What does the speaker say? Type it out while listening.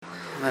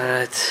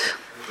Alright.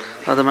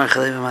 Okay,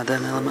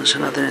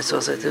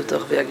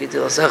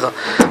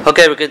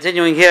 we're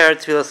continuing here.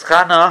 Tfilas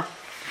Chana,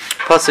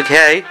 Pasuk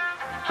Hey.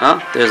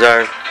 There's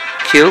our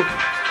cue.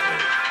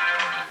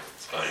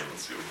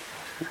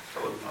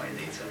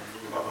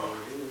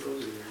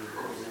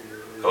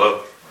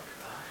 Hello.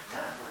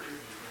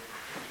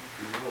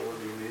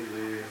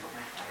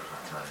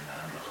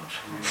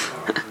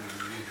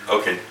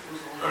 Okay.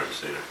 All right,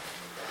 stay there.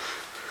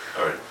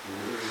 All right.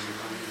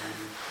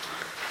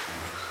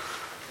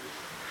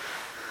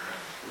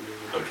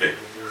 Okay.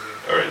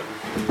 All right.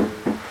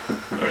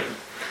 All right.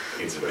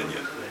 Needs a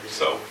minyan.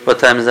 So. What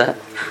time is that?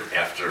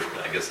 After,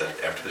 I guess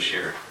after the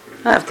shir.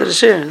 After the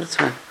shir, that's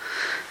fine.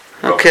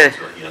 Okay.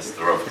 Yes,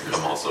 the Rav can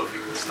come also if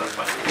you can stop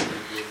by.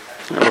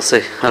 We'll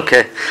see.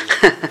 Okay.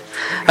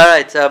 All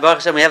right. Baruch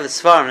Hashem, we have the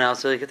Svarim now,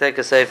 so we can take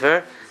a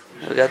sefer.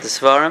 We got the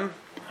Svarim.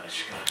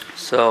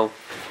 So,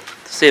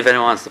 to see if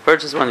anyone wants to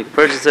purchase one, you can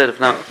purchase it. If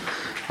not,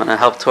 want to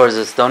help towards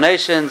this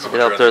donations, you can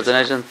help towards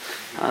donations.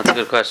 That's a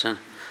good question.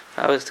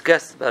 I was to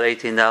guess about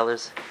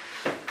 $18.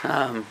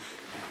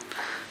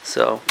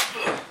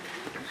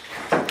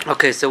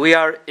 Okay, so we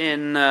are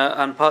in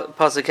on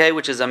Pasuk Hey,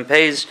 which is on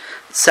page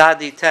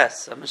Tzadi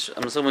Tes. I'm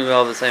assuming we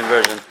all have the same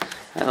version.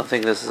 I don't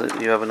think this is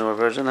you have a newer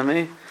version than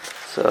me,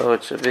 so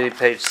it should be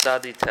page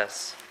Tzadi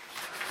Tes.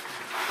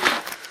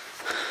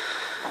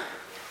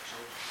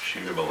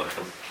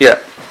 Yeah.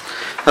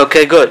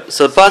 Okay, good.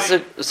 So the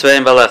pasuk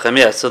Sveim Balechem.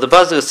 Yes. So the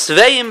pasuk is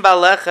Sveim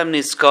Balechem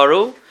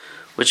Niskaru,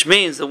 which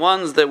means the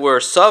ones that were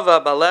Sava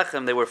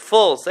Balechem, they were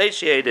full,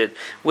 satiated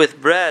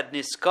with bread.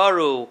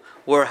 Niskaru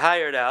were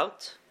hired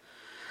out.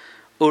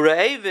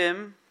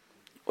 Ureivim,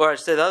 or I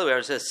say the other way,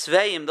 it says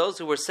Sveim, those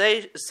who were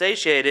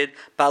satiated,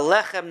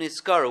 Balechem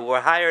Niskaru,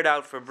 were hired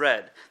out for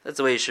bread. That's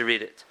the way you should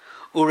read it.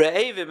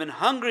 Ureivim, and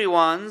hungry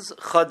ones,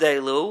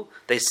 Chadelu,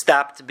 they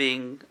stopped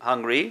being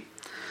hungry.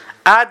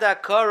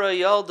 Adakara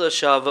Yolda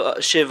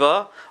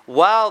Shiva,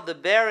 while the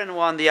barren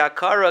one, the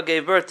Akara,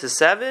 gave birth to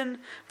 7.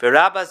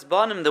 Verabas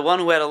Banim, the one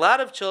who had a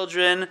lot of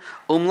children,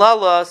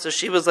 Umlala, so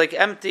she was like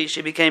empty,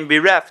 she became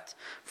bereft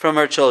from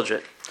her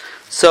children.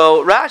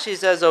 So Rashi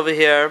says over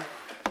here,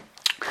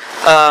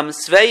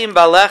 Sveim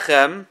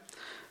Balechem,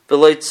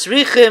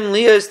 Veloitzrichim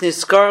Lios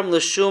Niskarim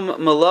Lashum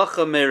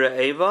Malacha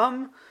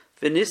Mere'evam,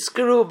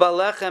 Veniskaru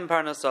Balechem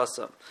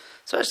Parnasasam.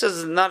 So Rashi says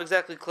it's not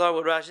exactly clear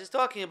what Rashi is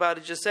talking about.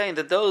 He's just saying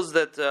that those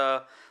that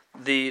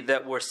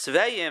that were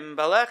Sveim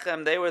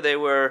Balechem, they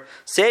were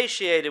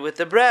satiated with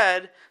the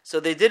bread, so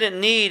they didn't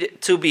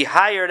need to be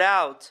hired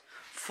out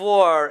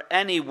for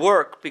any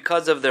work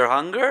because of their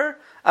hunger.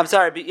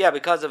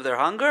 Because of their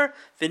hunger.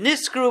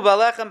 V'niskru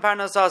balechem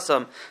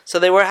parnasasam. So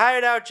they were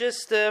hired out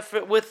just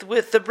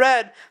with the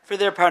bread for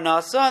their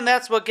parnasa, and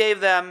that's what gave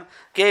them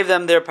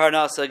their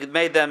parnasa. It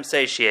made them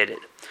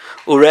satiated.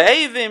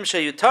 Ureivim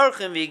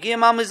sheyutarchim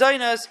v'yigim al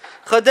mizaynas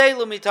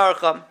chadelu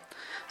mitarcham.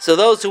 So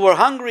those who were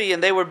hungry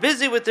and they were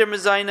busy with their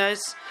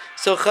mizaynas,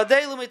 so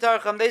chadelu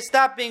mitarcham, they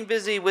stopped being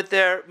busy with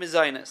their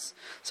mizaynas.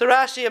 So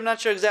Rashi, I'm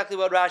not sure exactly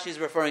what Rashi is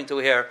referring to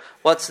here.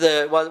 What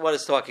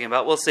it's talking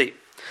about? We'll see.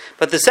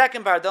 But the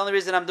second part, the only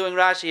reason I'm doing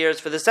Rashi here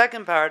is for the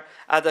second part,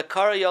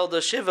 Adakara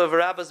Yolda Shiva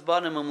V'Rabas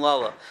Banim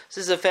Umlala. This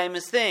is a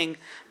famous thing.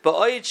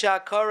 Ba'oid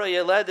Sha'akara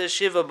Yeleda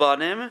Shiva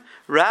Banim,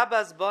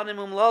 Rabas Banim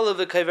Umlala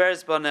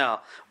V'Kaiveres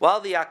Banel. While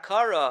the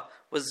Akara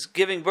was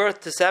giving birth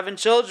to 7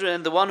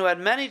 children, the one who had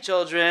many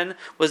children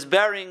was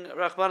burying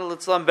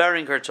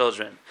her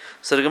children.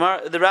 So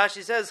the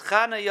Rashi says,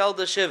 Chana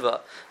Yolda Shiva.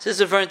 This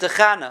is referring to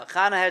Chana.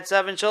 Chana had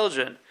 7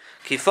 children.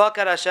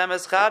 Kifakar Hashem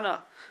es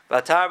Chana.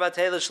 Vatar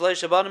batela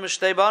shloisha banim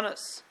shtei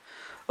banas.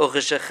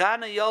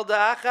 Ucheshechana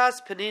yolda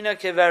achas penina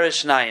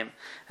keveres shnayim.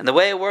 And the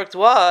way it worked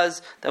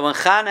was that when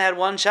Chana had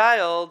 1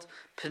 child,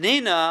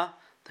 Penina,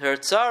 her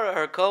tzara,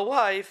 her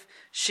co-wife,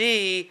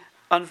 she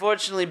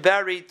unfortunately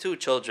buried 2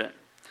 children.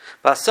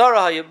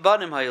 Vasara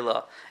banim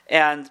hayila.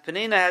 And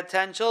Penina had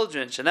 10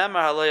 children.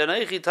 Shenemar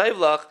haloyanoichi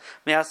taivlach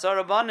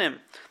me'asara banim.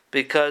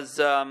 Because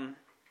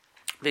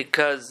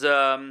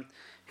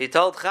he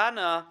told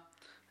Chana,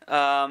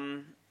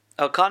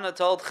 Elkanah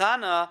told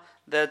Chana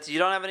that you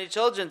don't have any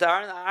children.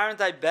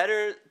 Aren't I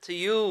better to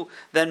you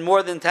than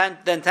more than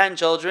 10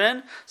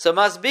 children? So it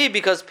must be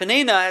because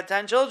Penina had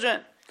 10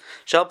 children.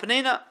 Shal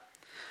Penina.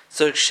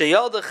 So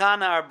Sheyolda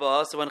Chana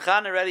Arba. So when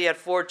Chana already had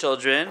 4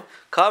 children,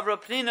 Kavra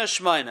Penina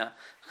Shmoina.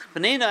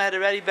 Penina had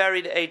already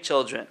buried 8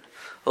 children.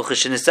 And when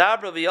she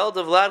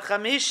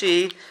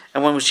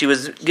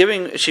was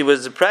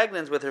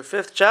pregnant with her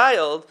 5th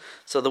child,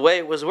 so the way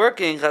it was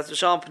working, Chas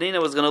v'shalom,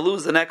 Penina was going to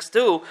lose the next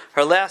 2,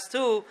 her last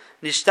 2.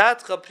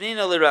 Nishtatcha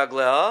Penina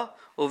l'ragleha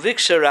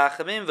uviksha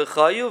rachamim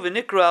v'chayu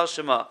v'nikru al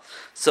shema.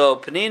 So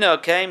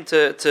Penina came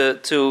to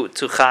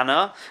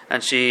Chana,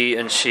 and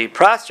she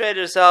prostrated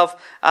herself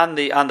on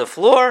the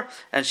floor,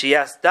 and she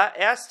asked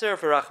her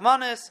for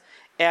rachmanis,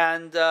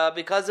 and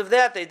because of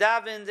that they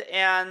davened,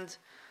 and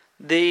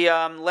the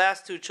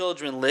last 2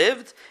 children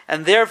lived,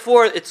 and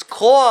therefore it's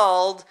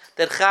called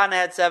that Chana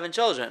had 7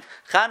 children.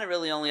 Chana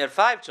really only had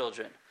 5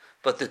 children,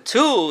 but the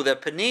 2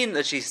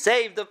 that she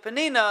saved of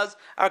Penina's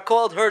are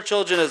called her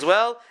children as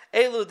well,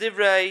 Elu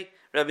divrei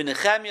Rabbi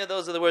Nechemia.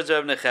 Those are the words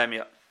of Rabbi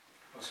Nechemia.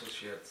 Also,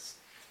 she had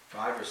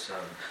 5 or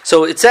 7.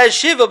 So it says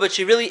Shiva, but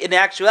she really, in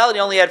actuality,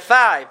 only had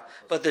 5.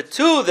 But the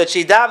 2 that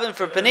she davened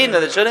for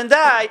Penina that shouldn't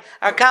die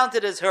are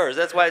counted as hers.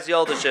 That's why it's the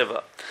older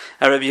Shiva.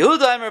 And Rabbi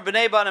Yehuda,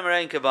 B'nei Banim,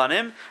 Rein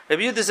Kabanim.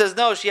 Rabbi Yehuda says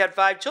no, she had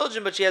 5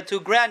 children, but she had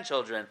 2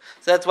 grandchildren.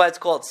 So that's why it's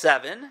called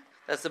 7.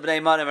 That's the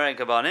B'nei Banim, Rein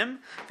Kabanim.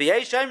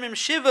 V'yesh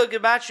Shiva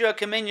Gematria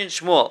Kaminyan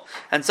Shmuel.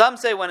 And some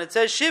say when it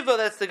says Shiva,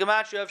 that's the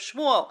Gematria of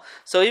Shmuel.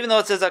 So even though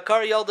it says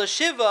Akar Yolda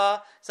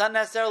Shiva, it's not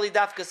necessarily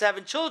Dafka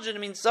 7 children. It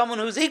means someone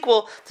who's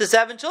equal to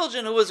 7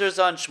 children who was her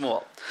son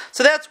Shmuel.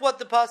 So that's what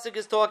the pasuk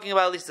is talking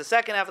about. At least the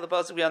second half of the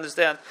pasuk we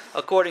understand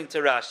according to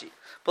Rashi.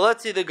 But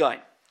let's see the guy.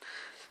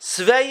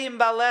 Sveim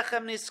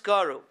balechem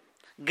niskaru.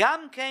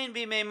 Gam kein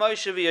b'mei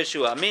Moshe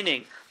v'Yeshua.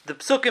 Meaning, the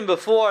psukim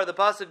before, the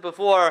pasuk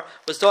before,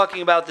 was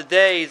talking about the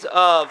days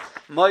of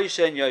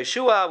Moshe and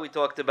Yeshua. We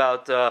talked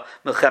about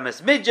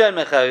Milchemes Midyan,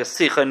 Milchemes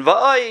Sichon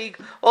Va'oig,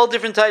 all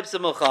different types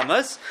of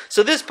Milchemes.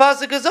 So this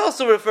pasuk is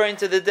also referring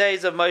to the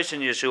days of Moshe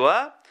and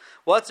Yeshua.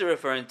 What's it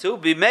referring to?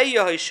 B'mei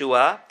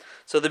Yeshua.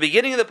 So the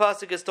beginning of the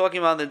pasuk is talking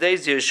about the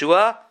days of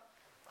Yeshua.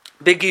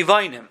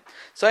 B'Givainim.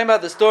 It's talking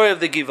about the story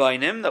of the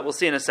Givainim that we'll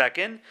see in a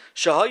second.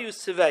 Shahayu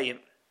Siveim.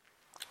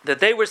 That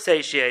they were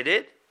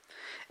satiated.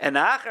 And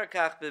achar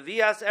kach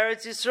bevias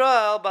Eretz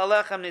Yisrael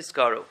balechem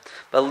niskaru.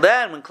 But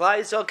then, when Klal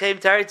Yisrael came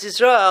to Eretz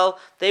Yisrael,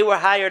 they were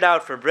hired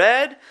out for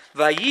bread.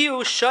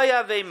 Vayiu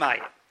shoya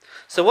ve'maya.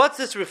 So what's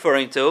this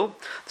referring to?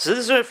 So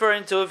this is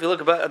referring to, if you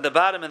look at the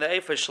bottom of the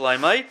Efer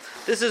Shleimai,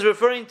 this is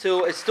referring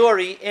to a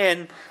story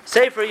in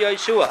Sefer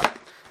Yeshua.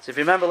 So if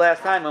you remember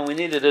last time when we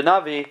needed a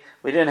Navi,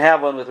 we didn't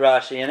have one with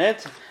Rashi in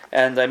it.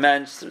 And I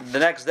mentioned, the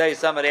next day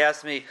somebody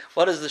asked me,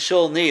 what does the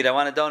shul need? I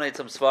want to donate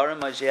some Svarim,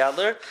 Moshe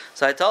Adler.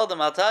 So I told them,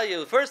 I'll tell you,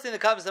 the first thing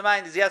that comes to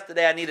mind is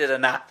yesterday I needed a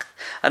Nach.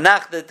 A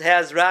Nach that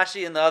has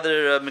Rashi and the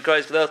other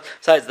Mikrois Kedos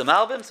besides the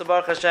Malbim. So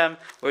Baruch Hashem,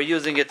 we're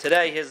using it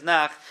today, his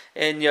Nach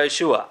in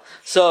Yeshua.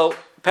 So,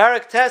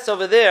 Parak Tes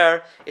over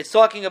there, it's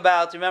talking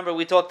about, remember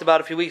we talked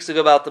about a few weeks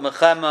ago about the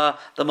Mechama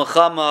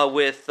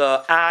with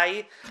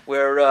Ai,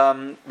 where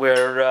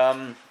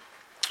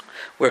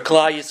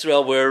Klal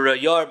Yisrael, where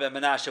Yoram ben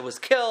Menashe was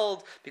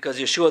killed because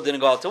Yeshua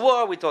didn't go out to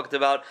war. We talked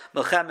about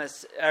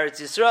Milchemes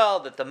Eretz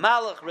Yisrael, that the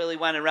Malach really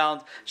went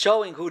around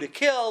showing who to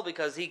kill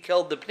because he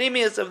killed the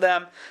Pnimius of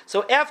them.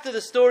 So after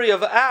the story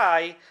of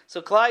Ai, so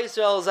Klal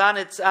Yisrael is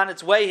on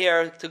its way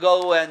here to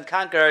go and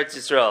conquer Eretz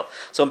Yisrael.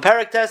 So in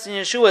Parak Tes in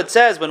Yeshua it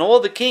says, when all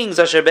the kings,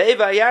 Asher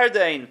Be'eva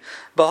Yarden,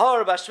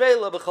 Bahar,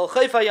 Bashvela, B'chol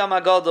Chayfa Yam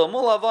HaGadol,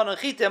 Mulavon,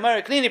 Chite,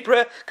 Amer, Knani,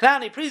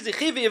 Prizi,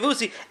 Chivi,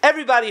 Yavusi,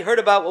 everybody heard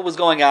about what was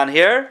going on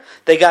here.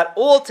 They got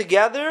all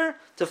together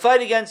to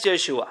fight against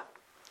Yeshua.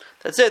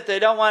 That's it.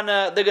 They're going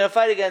to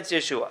fight against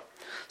Yeshua.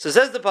 So it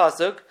says the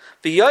pasuk,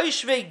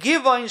 "V'yoshvei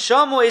Givain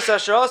shamu es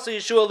asher asa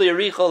Yeshua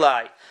liYericho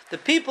Ai." The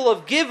people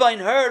of Givain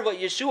heard what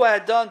Yeshua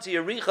had done to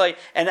Yericho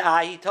and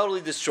Ai. He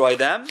totally destroyed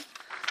them.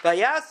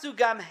 Vayasu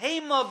gam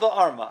heima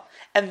ba'arma,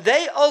 and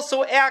they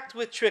also act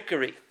with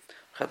trickery.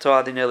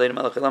 So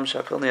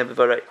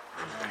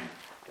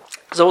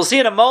we'll see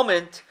in a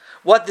moment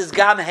what this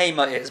Gam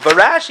Hema is. But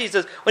Rashi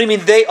says, what do you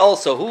mean they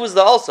also? Who was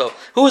the also?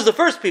 Who was the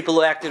first people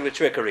who acted with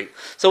trickery?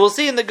 So we'll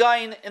see in the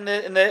guy in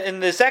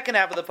the second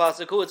half of the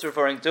pasuk who it's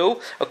referring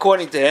to,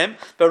 according to him.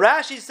 But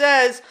Rashi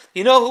says,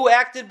 you know who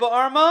acted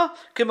ba'arma?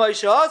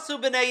 K'moishasu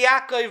b'nei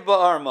Yaakov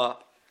ba'arma.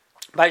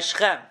 By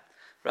Shechem.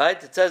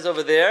 Right? It says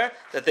over there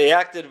that they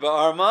acted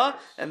ba'arma,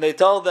 and they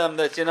told them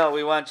that,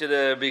 we want you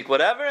to be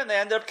whatever, and they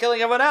ended up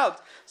killing everyone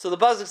out. So the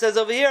pasuk says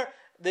over here,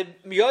 the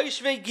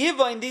Yoshvei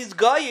Givain, these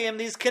Goyim,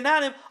 these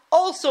Canaanim,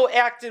 also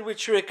acted with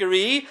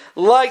trickery,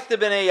 like the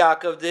Bnei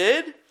Yaakov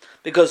did.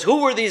 Because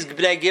who were these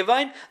Bnei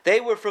Givain? They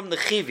were from the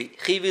Chivi.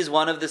 Chivi is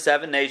one of the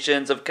 7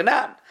 nations of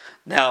Canaan.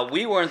 Now,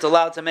 we weren't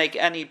allowed to make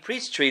any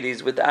peace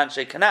treaties with the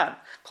Anshe Canaan.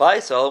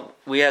 So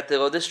we had to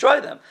go destroy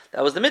them.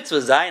 That was the mitzvah.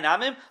 Zayin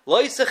Amim,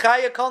 Lo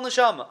Yisachaya Kol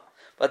Neshama.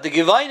 But the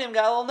Givainim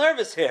got a little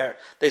nervous here.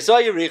 They saw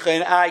Yericho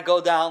and Ai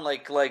go down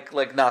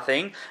like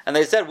nothing, and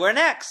they said, we're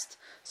next.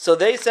 So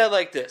they said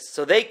like this.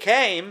 So they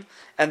came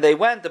and they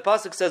went. The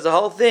pasuk says the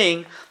whole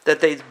thing that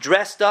they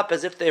dressed up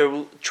as if they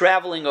were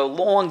traveling a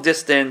long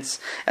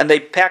distance, and they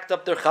packed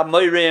up their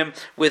chamorim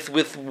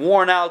with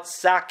worn out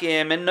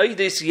sakim and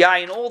noidis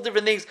yain, all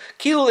different things.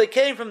 Kilu, they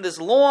came from this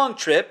long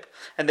trip,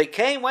 and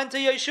they went to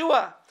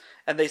Yeshua,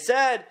 and they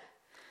said,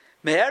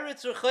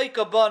 Me'eretz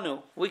Rechoika Banu.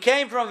 We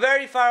came from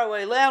very far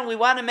away land. We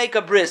want to make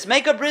a bris.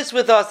 Make a bris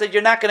with us that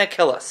you're not going to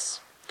kill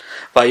us.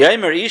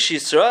 Vayomer ish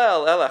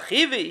Yisrael el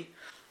achivi.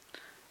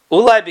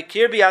 Ulai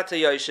b'kir b'yata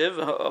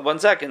Yoshev. 1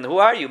 second. Who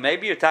are you?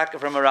 Maybe you're talking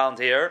from around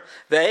here.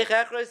 Ve'ech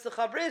echreis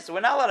l'chabris. We're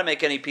not allowed to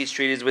make any peace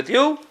treaties with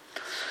you.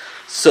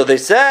 So they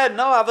said,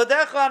 no,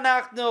 avadecha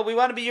anachnu. We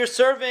want to be your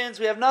servants.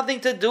 We have nothing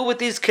to do with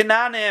these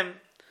Canaanim.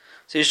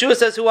 So Yeshua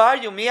says, who are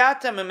you?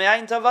 Mi'atem and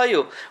me'ayin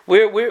tavayu.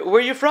 Where are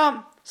you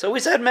from? So they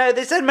said,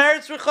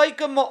 Meretz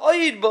Rechaika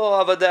Mo'oid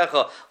Bo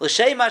Avadecha,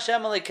 L'Shem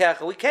Hashem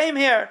Alikecha. We came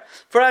here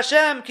for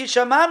Hashem, Ki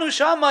Shamanu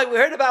Shamai. We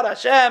heard about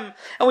Hashem,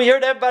 and we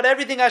heard about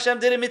everything Hashem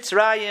did in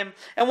Mitzrayim,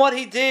 and what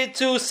He did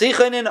to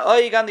Sichon and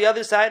Oig on the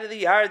other side of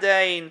the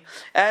Yarden,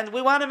 and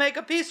we want to make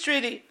a peace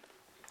treaty.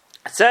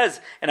 It says,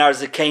 in our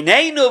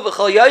Zekeneinu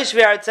v'chol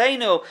yoshvei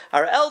artzeinu,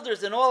 our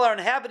elders and all our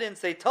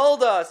inhabitants, they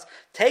told us,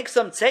 take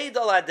some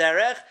tzedol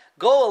aderech,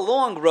 go a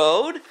long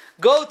road,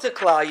 go to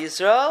Klal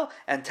Yisrael,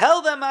 and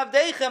tell them,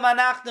 Avdeichem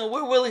anachnu,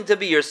 we're willing to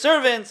be your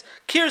servants,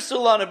 kirsu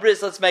lana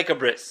bris, let's make a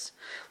bris.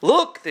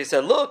 Look, they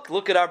said,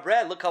 look at our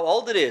bread, look how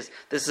old it is.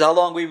 This is how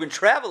long we've been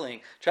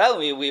traveling.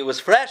 It was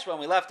fresh when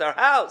we left our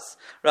house,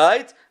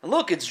 right? And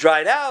look, it's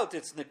dried out,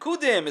 it's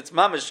nekudim, it's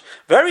mamish,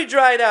 very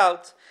dried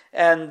out.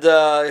 And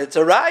it's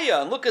a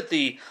raya. And look at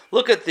the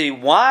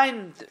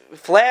wine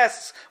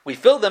flasks. We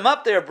filled them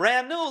up. They're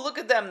brand new. Look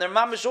at them. They're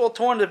mamish all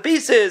torn to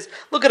pieces.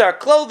 Look at our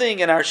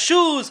clothing and our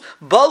shoes.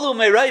 Balu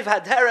meirayv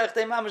haderech.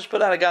 They mamish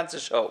put on a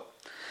ganze show.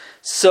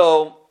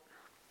 So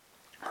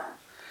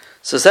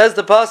says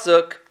the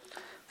pasuk.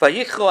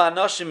 Vayichu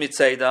anoshim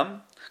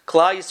mitzeidam.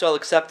 Klal Yisrael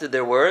accepted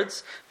their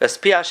words.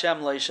 Vespi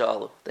Hashem lo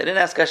yishalu. They didn't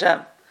ask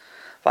Hashem.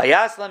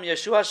 Vayaslam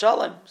Yeshua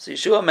Shalom. So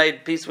Yeshua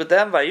made peace with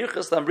them.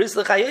 Vayuchaslam Bris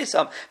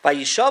L'Chayesam.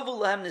 Vayishavu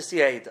Lahem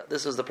Nisiyaida.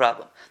 This was the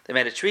problem. They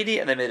made a treaty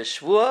and they made a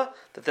shvua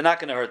that they're not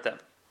going to hurt them.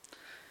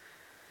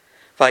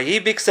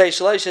 Vayibiksei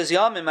Shloishes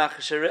Yamim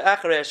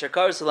Acharei Asher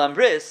Karsalam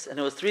Bris. And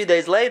it was 3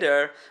 days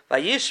later.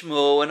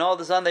 Vayishmu, and all of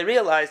a sudden they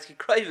realized Ki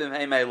Kroivim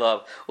Heimei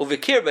Love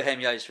Uvikir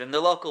Behem Yishvim. The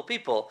local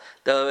people,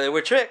 they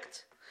were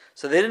tricked,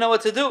 so they didn't know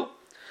what to do.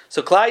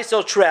 So Klal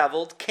Yisrael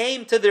traveled,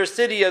 came to their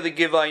city of the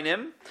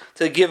Givonim,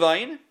 to the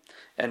Givoin.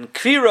 And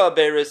Kvira,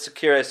 Beres,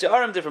 Kiras,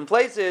 Yarim, different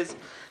places.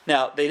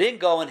 Now, they didn't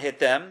go and hit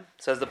them,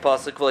 says the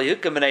Pasuk,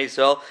 V'yukim b'nei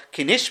Yisrael,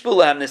 Kinishbu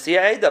lahem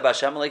nesiyah eida,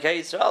 b'Hashem Elikei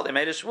Yisrael, they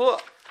made a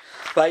shvuah.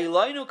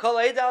 V'yiloinu kol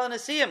eida al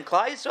nesiyim,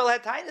 Klal Yisrael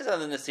had tainas on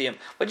the nesiyim.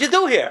 What'd you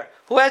do here?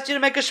 Who asked you to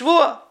make a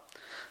shvuah?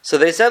 So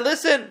they said,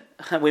 listen,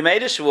 we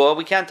made a shvuah,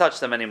 we can't touch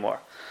them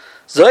anymore.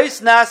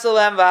 Zois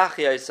nasalem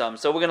v'achyaisam,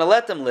 so we're going to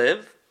let them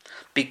live,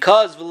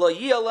 because if we're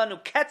going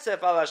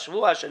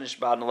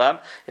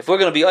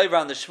to be over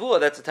on the shvuah,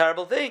 that's a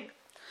terrible thing.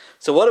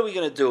 So what are we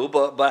going to do?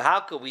 But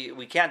how could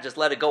we can't just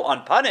let it go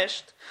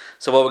unpunished.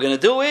 So what we're going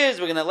to do is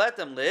we're going to let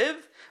them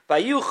live.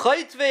 But they're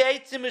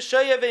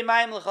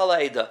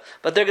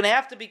going to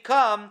have to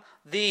become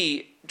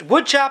the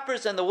wood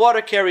choppers and the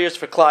water carriers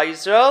for Klal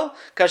Yisrael.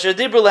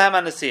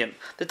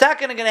 The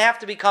Takan are going to have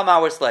to become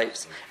our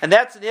slaves. And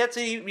that's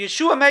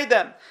Yeshua made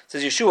them. It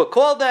says Yeshua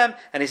called them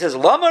and he says,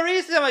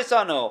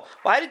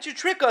 why did you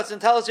trick us and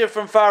tell us you're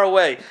from far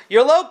away?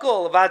 You're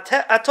local.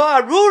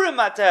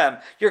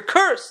 You're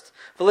cursed.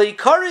 You're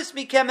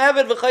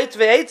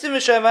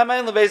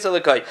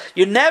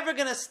never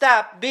going to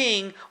stop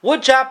being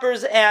wood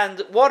choppers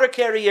and water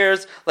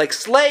carriers like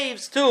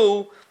slaves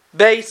to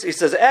base. He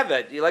says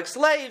Eved. You're like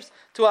slaves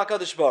to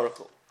HaKadosh Baruch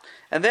Hu.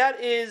 And that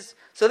is,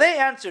 so they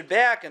answered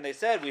back and they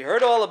said, we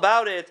heard all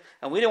about it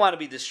and we didn't want to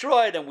be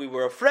destroyed and we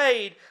were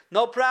afraid.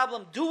 No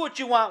problem. Do what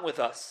you want with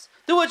us.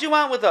 Do what you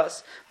want with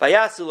us.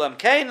 Vayasulam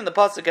Cain, and the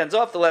pasuk ends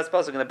off, the last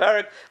pasuk in the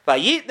parak.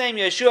 Vayitneim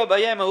Yeshua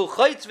bayemahu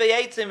chaytz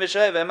ve'etzim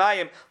v'shoy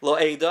ve'mayim lo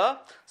eda.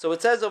 So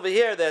it says over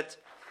here that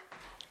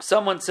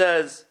someone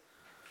says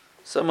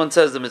the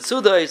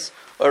Mitzudos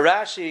or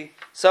Rashi.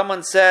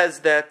 Someone says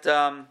that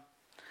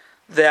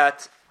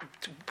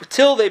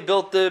till they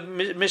built the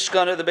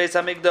Mishkan or the Beis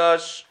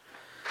Hamikdash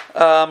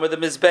or the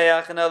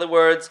Mizbeach, in other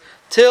words,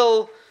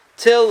 till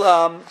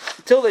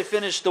they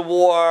finished the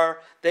war.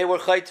 They were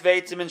chayt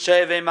veitzim and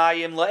shoy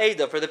ve'mayim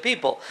la'eda for the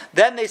people.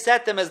 Then they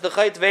set them as the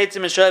chayt veitzim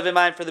and shoy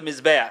ve'mayim for the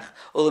mizbeach.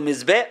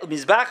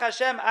 Mizbeach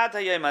Hashem ad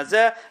hayom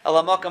hazeh el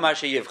hamakam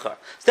asher yivchar.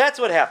 So that's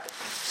what happened.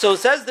 So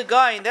says the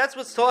guy, and that's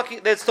talking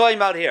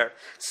about here.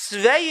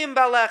 Sveim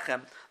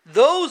balechem,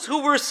 those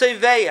who were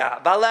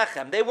seveya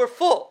balechem, they were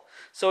full.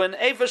 So in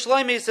Eifa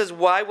Shloimi he says,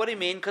 why? What do you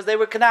mean? Because they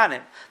were Canaanim.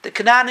 The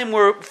Canaanim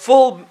were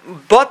full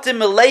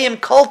batim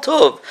aleim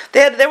koltuv.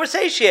 They were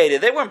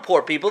satiated. They weren't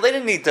poor people. They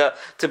didn't need to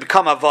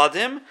become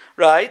avadim,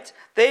 right?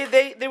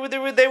 They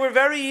were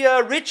very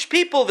rich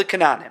people, the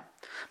Canaanim.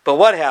 But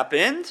what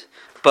happened?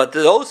 But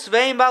those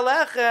Sveim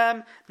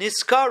Balechem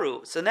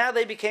Niskaru. So now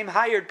they became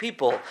hired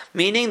people,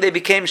 meaning they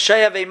became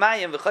Shaya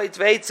Veimayim V'chayt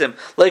Veitzim,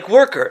 like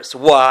workers.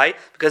 Why?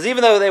 Because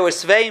even though they were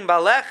Sveim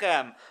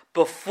Balechem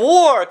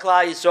before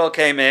Klal Yisrael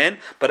came in,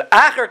 but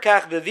Achar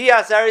Kach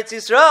B'Vias Eretz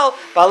Yisrael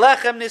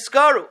Balechem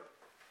Niskaru.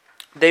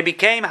 They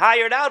became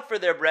hired out for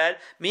their bread,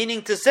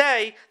 meaning to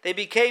say they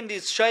became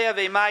these Shaya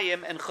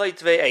Veimayim and Chayt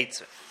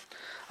Veitzim.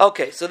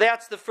 Okay, so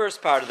that's the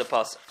first part of the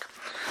pasuk.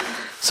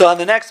 So on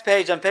the next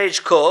page, on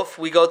page Kuf,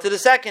 we go to the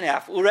second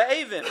half.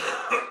 Uraevim.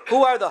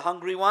 Who are the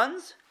hungry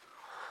ones?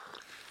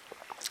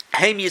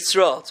 Heim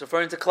Yisrael. It's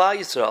referring to Klal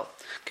Yisrael.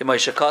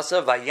 K'moshe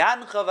Kasa,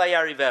 Vayancha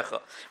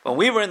Vayarivecha. When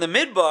we were in the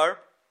Midbar,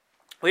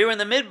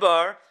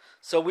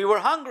 so we were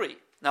hungry.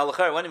 Now,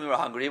 when we were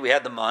hungry, we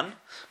had the man.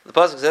 The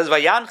pasuk says,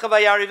 Vayancha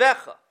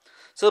Vayarivecha.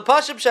 So the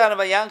pasuk Pshat of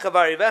Vayancha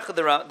Vayarivecha,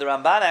 the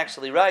Ramban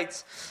actually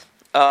writes,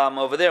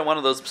 over there, one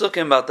of those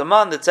psukim about the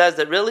man that says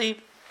that really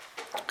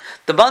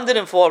the man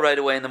didn't fall right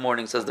away in the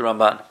morning, says the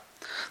Ramban.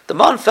 The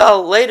man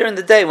fell later in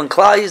the day when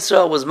Klal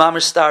Yisrael was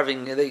mamish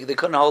starving. They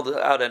couldn't hold it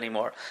out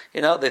anymore.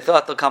 They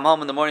thought they'll come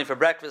home in the morning for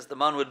breakfast. The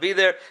man would be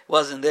there.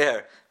 Wasn't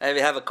there. Maybe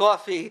have a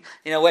coffee.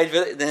 Wait for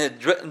the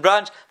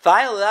brunch.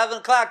 Finally, 11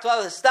 o'clock,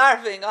 12, they're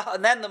starving.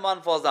 And then the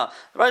man falls down.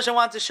 The Rosh Hashanah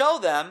wanted to show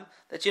them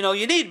that,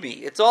 you need me.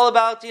 It's all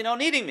about,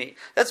 needing me.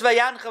 That's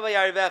Vayancha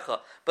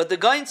Vayarivecha. But the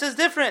Gaon says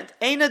different.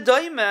 Eina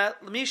doime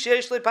l'mi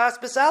sheyesh le'pas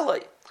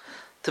b'salei.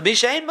 To be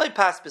she'ein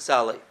le'pas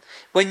b'salei.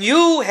 When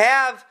you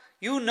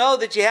know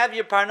that you have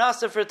your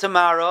parnasa for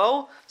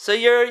tomorrow, so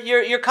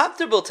you're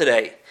comfortable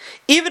today.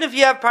 Even if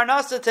you have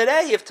parnasa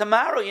today, if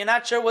tomorrow you're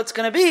not sure what's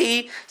going to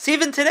be, so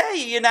even today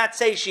you're not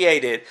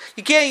satiated.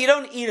 You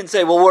don't eat and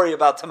say, we'll worry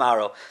about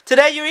tomorrow.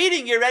 Today you're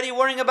eating, you're already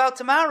worrying about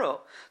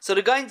tomorrow. So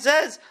the guy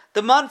says,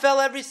 the man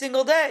fell every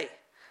single day.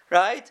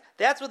 Right?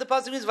 That's what the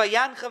pasuk means,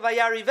 Vayancha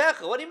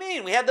Vayarivecha. What do you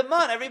mean? We had the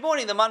man every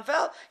morning, the man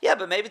fell. Yeah,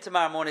 but maybe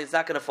tomorrow morning it's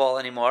not going to fall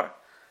anymore.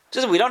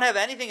 Just we don't have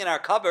anything in our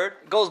cupboard.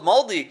 It goes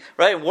moldy,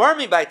 right?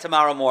 Wormy by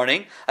tomorrow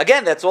morning.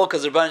 Again, that's all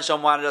because the Rebbeinu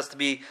Shalom wanted us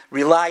to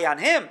rely on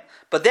Him.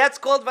 But that's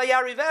called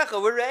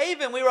Vayarivecha. We're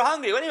raving. We were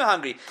hungry. When are you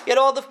hungry? You had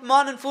all the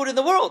man and food in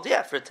the world.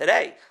 Yeah, for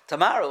today.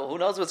 Tomorrow, who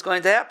knows what's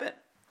going to happen?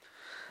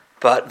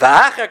 But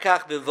then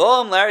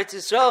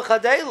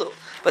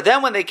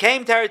when they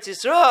came to Eretz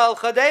Yisrael,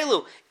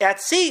 chadelu, it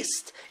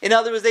ceased. In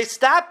other words, they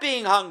stopped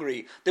being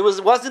hungry. There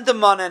wasn't the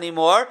man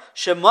anymore.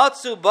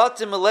 Shematzu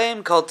batim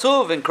aleim kal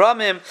tuv and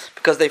kramim,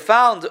 because they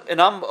found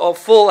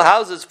full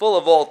houses full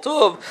of all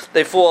tuv.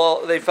 They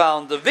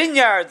found the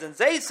vineyards and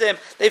zaysim.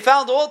 They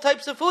found all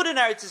types of food in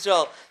Eretz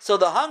Yisrael. So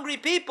the hungry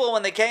people,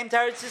 when they came to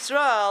Eretz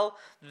Yisrael,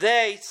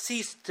 they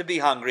ceased to be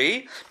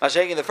hungry.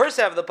 In the first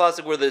half of the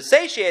pasuk were the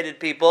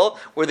satiated people,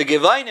 were the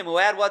Givainim who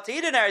had what to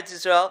eat in Eretz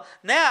Yisrael.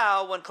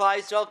 Now, when Klal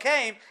Yisrael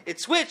came, it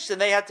switched, and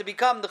they had to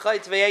become the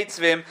Chayt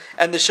V'Eitzvim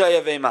and the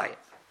Shaya V'Mayim.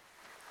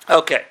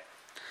 Okay.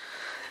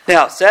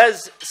 Now,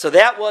 says, so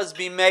that was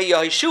Bimei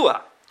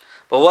Yehoshua.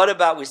 But what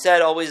about, we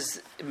said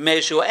always Bimei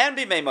Yehoshua and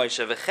Bimei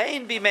Moshe,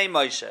 V'chein Bimei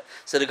Moshe.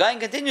 So the guy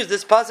continues,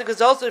 this pasuk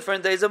is also for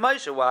in days of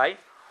Moshe. Why?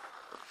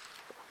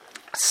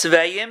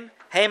 Sveim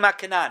Hema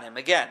Kananim.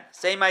 Again,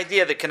 same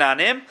idea, the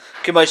Kananim.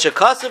 K'moshe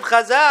Kasav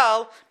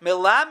Chazal,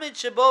 Melamid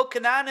Shebo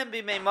Kananim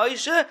B'mei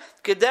Moshe,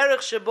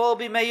 K'derech Shebo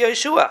B'mei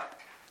Yehoshua.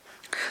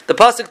 The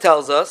pasuk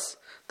tells us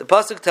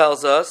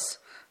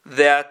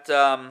that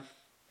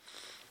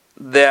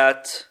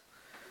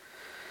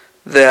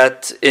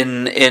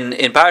in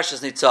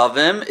Parashas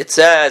Nitzavim it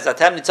says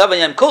Atem Nitzavim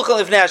Yem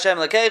Kulchem Lifnei Hashem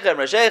Lekeichem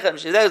Rashechem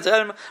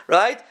Shidei,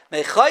 right?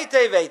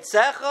 Mechoite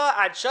Veitzecha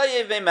Ad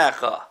Shayev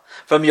Veimecha.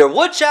 From your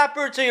wood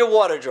chopper to your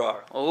water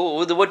jar.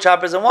 Oh, the wood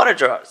choppers and water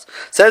jars.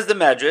 Says the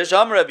Medrash,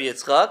 Amar Rabbi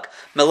Yitzchak,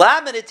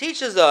 Melamed, it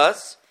teaches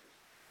us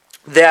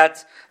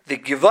that the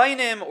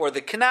Givainim or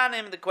the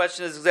Kananim, the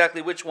question is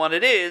exactly which one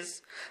it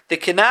is. The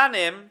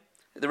Kananim,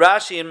 the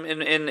Rashi in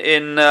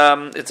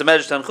it's a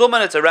Medrash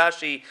Tanchuman, it's a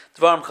Rashi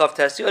Dvarim Chav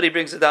Tesiot, he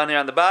brings it down here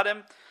on the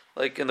bottom,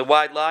 like in the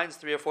wide lines,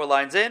 3 or 4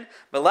 lines in.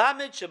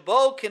 Melamed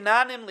shebo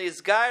Kananim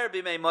lizgair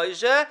b'mei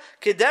Moshe,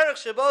 kederech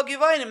shebo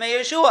Givainim mei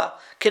Yeshua.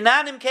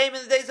 Kananim came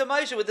in the days of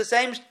Moshe with the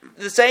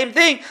same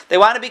thing. They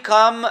want to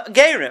become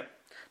Gerim.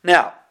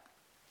 Now,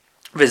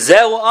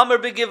 V'zehu Amar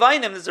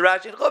b'Givainim. This is a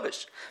Rashi in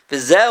Chumash.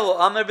 V'zehu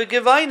Amar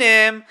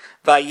b'Givainim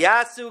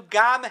vayasu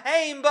gam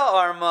heim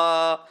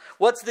ba'arma.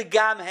 What's the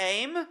gam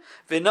heim?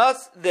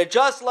 They're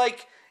just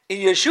like in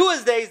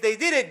Yeshua's days. They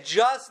did it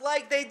just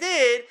like they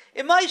did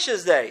in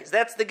Moshe's days.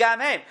 That's the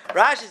gam heim.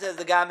 Rashi says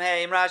the gam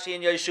heim. Rashi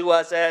in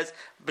Yeshua says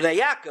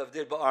Bnei Yaakov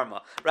did ba'arma.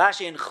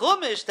 Rashi in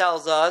Chumash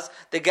tells us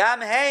the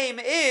gam heim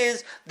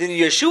is in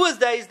Yeshua's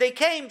days they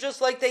came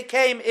just like they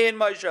came in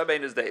Moshe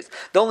Rabbeinu's days.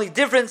 The only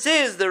difference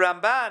is the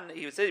Ramban.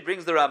 He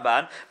brings the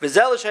Ramban.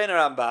 V'zel shein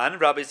Ramban.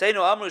 Rabbi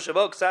Seinu Amru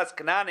Shavok Sas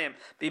Kananim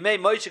B'mei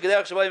Moshe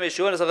Kederach Shavoi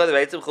Yeshua Nesachad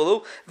Veitzim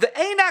Chulu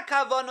V'eina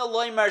Kavana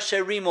Loimar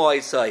Sherimu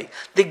Oisai.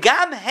 The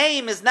gam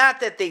heim is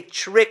not that they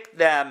tricked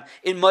them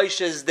in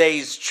Moshe's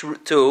days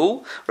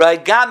too,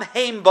 right? Gam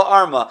heim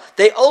ba'arma.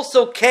 They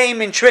also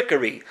came in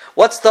trickery.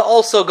 What's the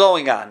also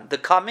going on? The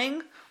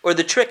coming or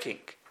the tricking?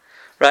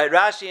 Right?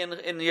 Rashi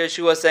in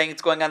Yeshua saying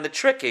it's going on the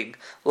tricking,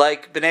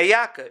 like Bnei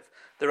Yaakov.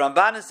 The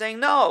Ramban is saying,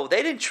 no,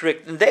 they didn't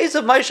trick. In the days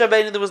of Moshe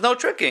Rabbeinu, there was no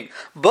tricking.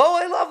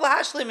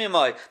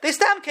 They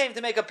still came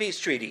to make a peace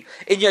treaty.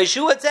 In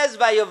Yeshua it says,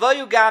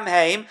 Vayavoyu gam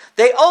heim.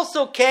 They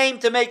also came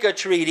to make a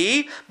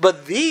treaty,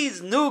 but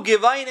these new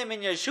Givainim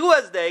in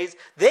Yeshua's days,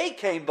 they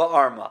came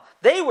ba'arma.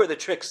 They were the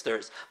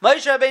tricksters.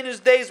 Moshe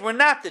Rabbeinu's days were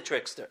not the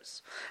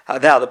tricksters.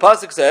 Now, the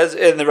pasuk says,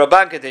 and the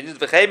Ramban continues,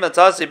 V'chei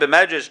matasi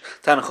b'medrash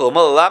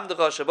tanchuma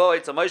l'lamdecha shabo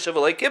eitz Moshe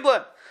v'lei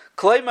kiblan.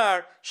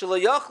 Klaimar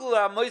shalayachlu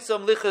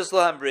amoisam lichas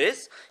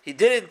lahambris. He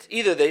didn't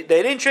either. They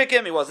didn't trick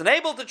him. He wasn't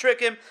able to trick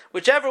him.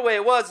 Whichever way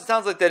it was, it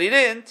sounds like that he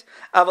didn't.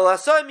 There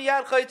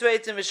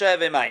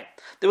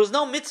was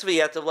no mitzvah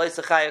yet of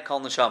leisachaya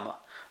kol neshama.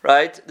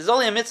 right? There's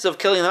only a mitzvah of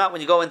killing them out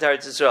when you go into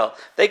Eretz Yisrael.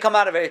 They come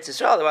out of Eretz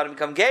Yisrael, they want to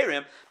become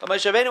Gerim, but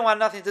Moshe Rabbeinu want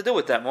nothing to do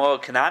with them. Well,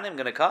 Canaanim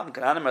going to come.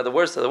 Canaanim are the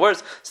worst of the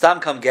worst. Stam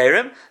come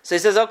Gerim. So he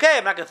says, okay,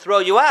 I'm not going to throw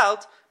you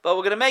out, but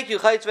we're going to make you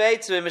Chayt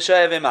Ve'etz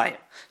V'Mishayev Emayim.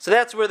 So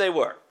that's where they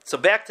were. So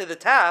back to the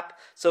top.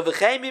 So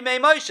v'chein b'mei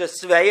Moshe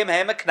sveim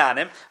hem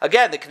Knanim.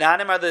 Again, the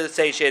Knanim are the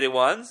satiated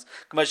ones.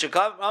 Amr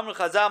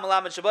Chazal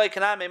Malamed Shabai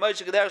Knanim b'mei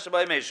Moshe Geder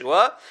Shabai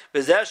Meshua.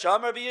 V'zeh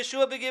Shamar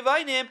b'Yeshua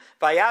b'Givaynim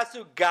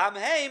Vayasu Gam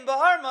Heim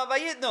b'Harma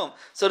Vayitnum.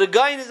 So the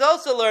Gaon is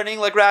also learning,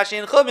 like Rashi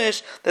and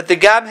Chumash, that the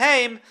Gam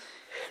Heim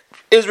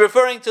is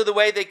referring to the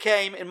way they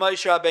came in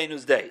Moshe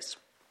Rabbeinu's days.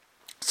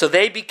 So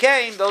they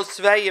became those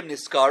Sveim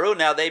Niskaru.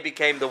 Now they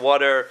became the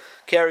water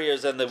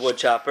carriers and the wood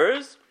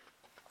choppers.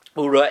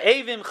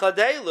 Ura'evim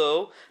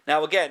chadelu.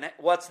 Now again,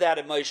 what's that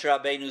in Moshe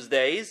Rabbeinu's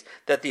days?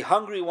 That the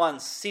hungry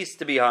ones cease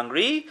to be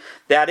hungry.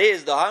 That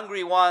is, the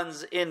hungry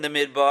ones in the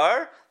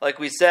midbar, like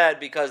we said,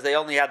 because they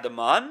only had the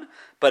man.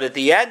 But at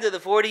the end of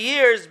the 40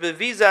 years,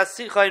 beviza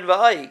sichain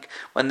v'aik,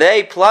 when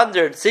they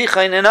plundered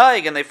sichain and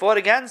aik, and they fought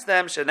against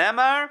them,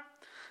 shenemar,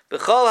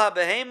 now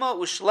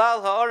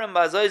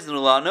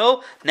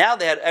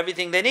they had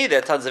everything they needed. They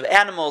had tons of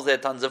animals, they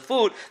had tons of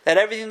food, they had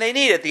everything they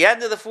needed. At the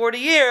end of the 40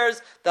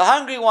 years, the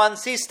hungry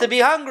ones ceased to be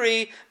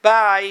hungry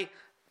by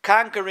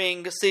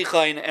conquering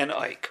Sichain and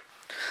Oik.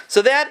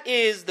 So that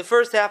is the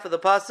first half of the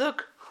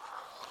pasuk.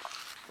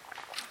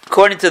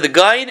 According to the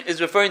Gaon,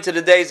 is referring to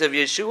the days of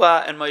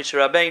Yeshua and Moshe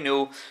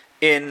Rabbeinu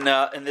in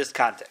this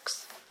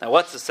context. Now,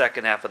 what's the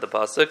second half of the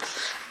pasuk?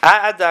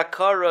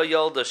 Adakara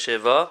Yolda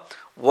Shiva.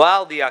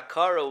 While the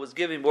Akara was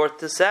giving birth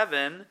to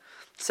 7,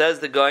 says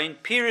the Gaon,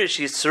 Pirish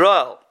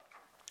Yisrael.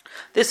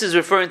 This is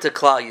referring to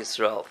Klal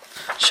Yisrael.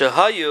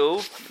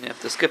 Shahayu, you have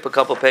to skip a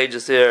couple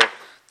pages here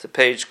to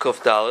page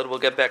Kuf Daled. We'll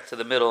get back to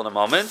the middle in a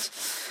moment.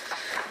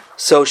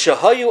 So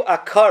Shahayu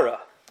Akara,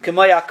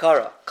 K'may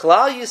Akara.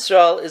 Klal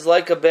Yisrael is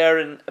like a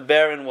barren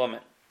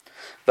woman.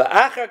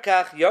 V'achar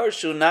kach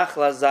yarshu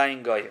nachla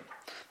zayin goyim.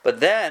 But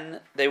then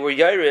they were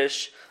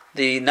Yirish,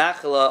 the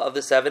Nachla of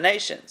the 7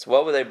 nations.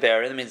 What were they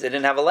bearing? That means they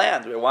didn't have a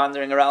land. We were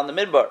wandering around the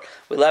Midbar.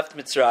 We left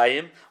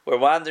Mitzrayim. We're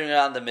wandering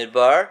around the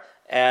Midbar,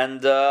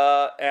 and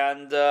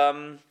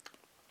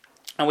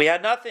we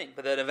had nothing.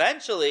 But then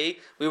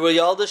eventually we were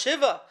Yalda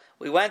Shiva.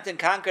 We went and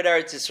conquered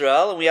Eretz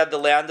Yisrael, and we had the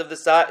land of the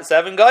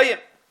 7 Goyim.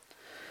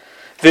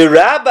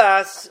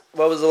 Virabas,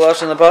 what was the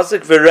lashon of the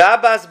pasuk?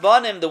 Virabas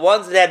banim, the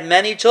ones that had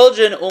many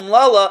children,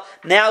 umlala,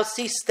 now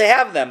ceased to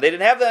have them. They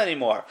didn't have them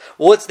anymore.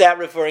 What's that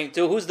referring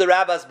to? Who's the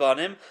Rabas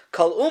banim?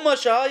 Kal umma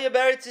shahaya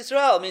beretz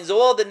Yisrael. It means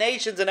all the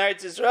nations in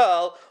Eretz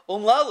Yisrael,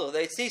 umlalu,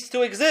 they ceased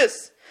to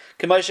exist.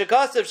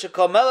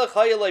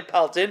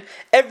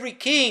 Every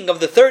king of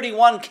the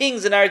 31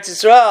 kings in Eretz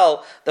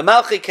Yisrael, the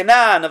Malchi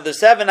Canaan of the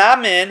 7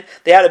 Amin,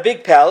 they had a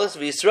big palace.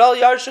 Yisrael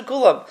yarshu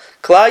kulam.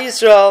 Klal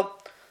Yisrael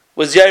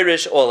was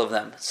Yerush all of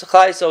them. So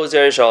Klal Yisrael was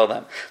Yerush all of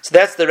them. So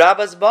that's the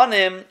Rabas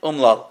Banim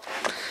Umlal.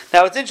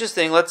 Now it's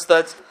interesting. Let's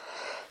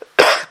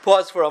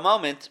pause for a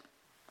moment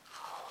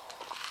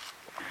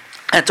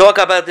and talk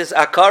about this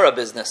Akara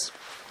business.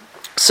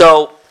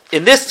 So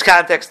in this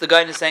context, the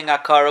guy is saying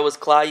Akara was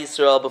Klal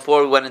Yisrael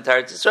before we went into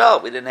Eretz Yisrael.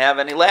 We didn't have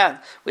any land.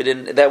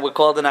 That we're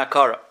called an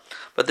Akara.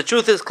 But the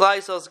truth is, Klal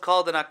Yisrael is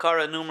called an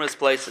Akara in numerous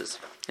places.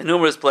 And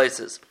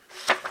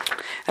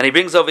he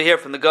brings over here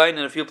from the guy in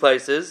a few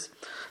places.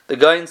 The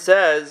Gaon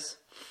says,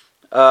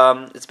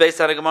 it's based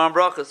on a Gemara in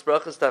Brachas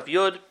Taf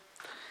Yud,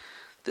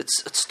 that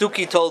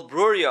Stuki told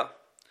Bruria.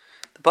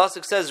 The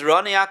pasuk says,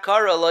 Rani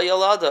Akara lo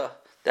yalada.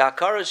 The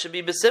Akara should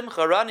be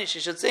besimcha. Rani, she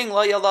should sing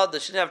lo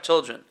yalada. She didn't have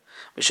children.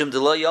 Mishum de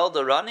lo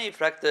yalda Rani, in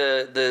fact,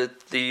 the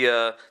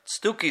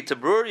Stuki to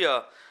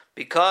Bruria,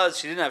 because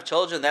she didn't have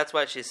children, that's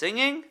why she's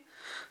singing.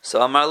 So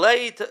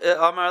Amarlei,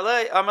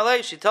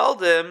 she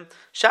told him,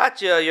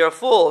 Shatya, you're a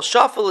fool.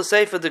 Shuffle a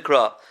sefer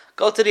dekra.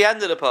 Go to the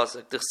end of the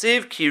pasuk.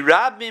 T'chsiv ki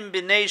rabim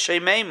b'nei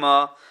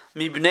shemeima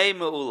mibnei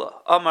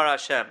me'ula. Amar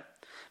Hashem.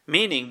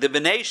 Meaning, the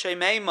b'nei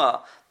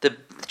shemeima, the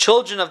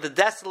children of the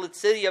desolate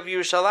city of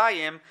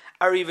Yerushalayim,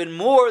 are even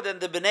more than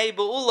the b'nei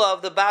be'ula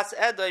of the Bas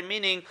Edom,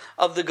 meaning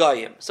of the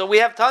Goyim. So we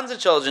have tons of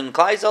children.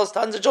 Klal Yisrael has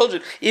tons of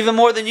children, even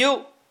more than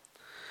you.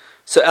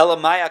 So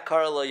Elamaya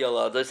Karla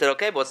Yolad. They said,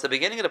 okay, but what's the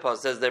beginning of the pasuk?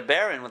 It says they're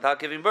barren without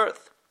giving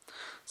birth.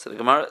 So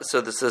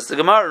this says the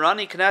Gemara,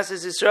 Rani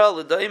Knesses Yisrael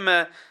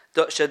l'doime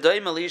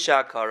Shadoim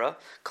Elisha Akara.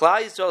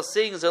 Klal Yisrael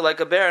sings are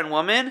like a barren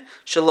woman.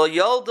 Shelo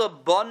Yolda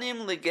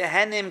Bonim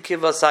Ligehenim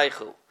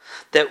Kivasaychu.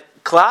 That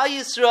Klal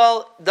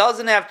Yisrael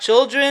doesn't have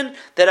children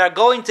that are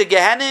going to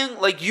Gehenim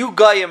like you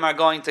Goyim are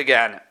going to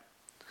Gehenim.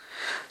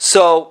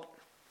 So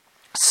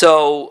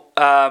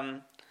the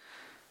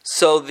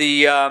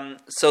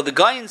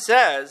Gaon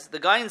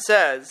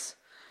says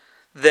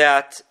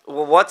that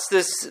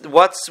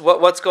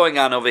what's going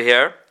on over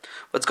here?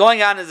 What's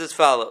going on is as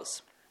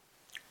follows.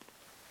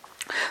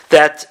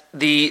 That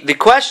the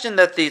question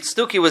that the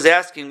Stuki was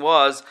asking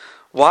was,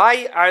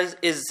 why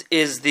is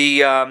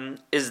the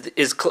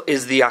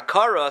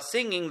Akara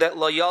singing that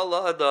Lo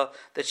Yalada,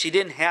 that she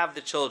didn't have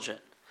the children?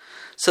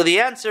 So the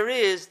answer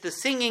is, the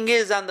singing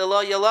is on the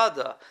Lo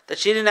Yalada, that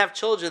she didn't have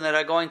children that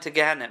are going to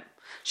Gehenim.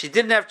 She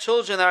didn't have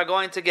children that are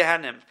going to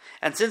Gehenim.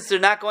 And since they're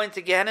not going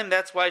to Gehenim,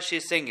 that's why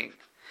she's singing.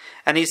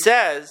 And he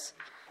says,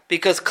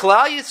 because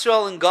Klal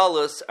Yisrael and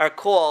Galus are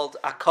called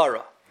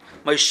Akara.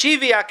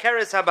 Moshivi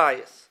Akeres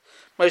Habayis.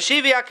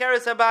 Moshivi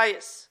Akeres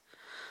Habayis.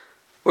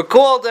 We're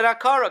called an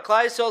Akara.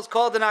 Klal Yisrael is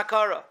called an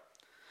Akara.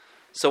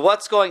 So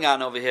what's going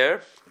on over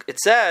here? It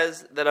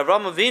says that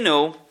Avraham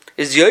Avinu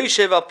is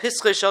Yoshev al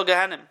Pischei Shel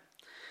Gehenim.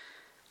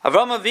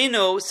 Avraham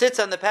Avinu sits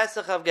on the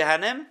Pesach of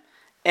Gehenim,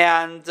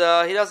 and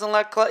he doesn't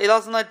let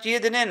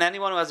Yidden in.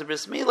 Anyone who has a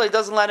bris milah, he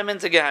doesn't let him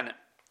into Gehenim.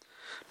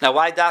 Now,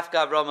 why Dafka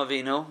Avraham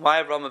Avinu?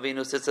 Why Avraham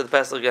Avinu sits at the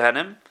Pesach of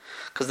Gehenim?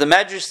 Because the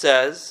Medrash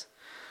says,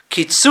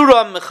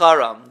 Kitzuram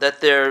Mecharam,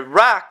 that their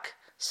rock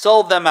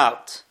sold them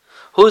out.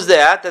 Who's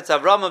that? That's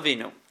Avraham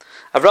Avinu.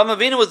 Avraham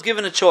Avinu was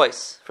given a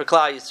choice for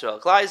Klal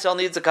Yisrael. Klal Yisrael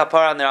needs a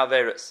kapara on their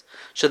averos.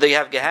 Should they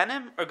have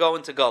Gehenim or go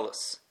into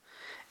Galus?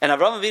 And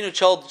Avraham Avinu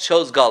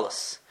chose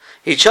Galus.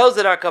 He chose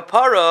that our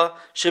kapara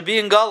should be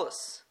in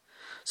Galus.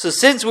 So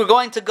since we're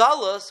going to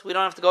Galus, we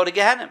don't have to go to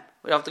Gehenim.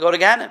 We don't have to go to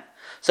Gehenim.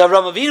 So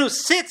Avraham Avinu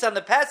sits on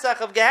the Pesach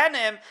of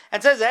Gehenim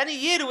and says any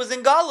Yid who was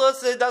in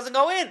Galus, it doesn't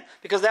go in.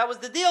 Because that was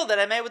the deal that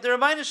I made with the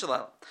Ramayna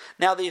Shalom.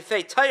 Now the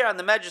Yefei Torah on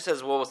the Medrash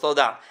says, well, slow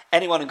down.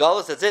 Anyone in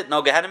Galus, that's it.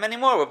 No Gehenim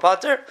anymore. We're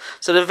Pater.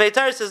 So the Yefei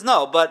Torah says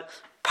no, but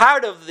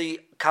part of the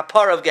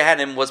kapara of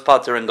Gehenim was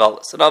Pater in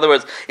Galus. In other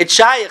words, it's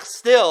Shaykh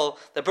still,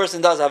 the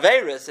person does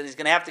Averis and he's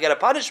going to have to get a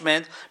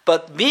punishment,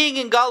 but being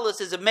in Galus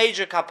is a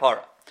major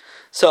kapara.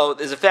 So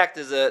there's a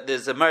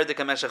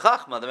Merdek Meshech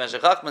Chachma. The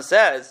Meshech Chachma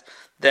says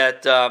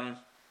that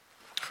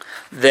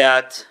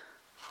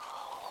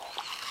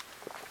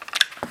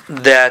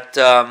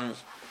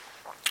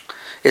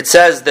it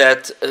says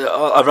that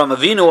Avraham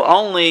Avinu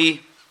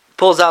only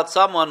pulls out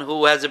someone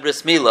who has a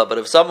bris milah, but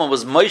if someone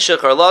was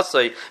moishech or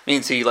lasai,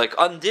 means he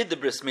undid the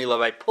bris milah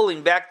by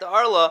pulling back the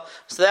arla,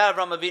 so that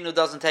Avraham Avinu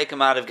doesn't take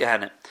him out of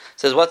Gehenim.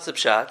 Says, what's the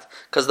pshat?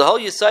 Because the whole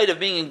yesod of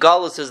being in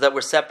Galus is that we're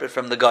separate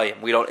from the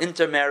Goyim. We don't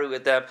intermarry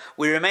with them.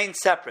 We remain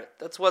separate.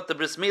 That's what the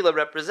bris milah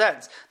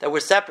represents, that we're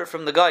separate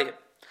from the Goyim.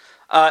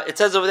 It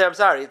says over there,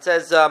 it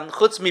says,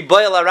 Chutz mi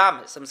boyel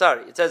aramis.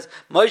 It says,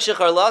 Moishech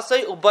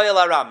arlasei u boyel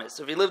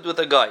aramis. If he lived with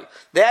a guy,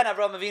 then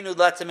Avraham Avinu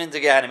lets him into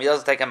Gehenim. He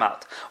doesn't take him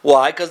out.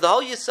 Why? Because the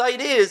whole yesod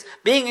is,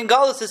 being in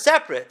Galus is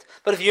separate.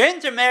 But if you're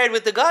intermarried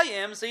with the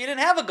Goyim, so you didn't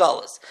have a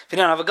Galus. If you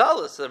don't have a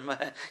Galus,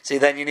 see,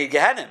 then you need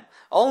Gehenim.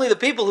 Only the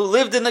people who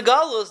lived in the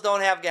Galus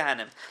don't have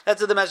Gehenim. That's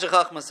what the Meshech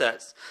Chachma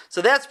says.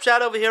 So that's pshat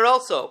over here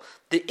also.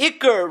 The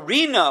Iker,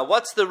 Rina,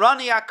 what's the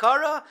Rani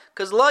Akara?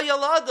 Because Lo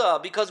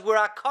Yalada, because we're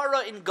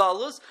Akara in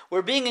Galus,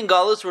 we're being in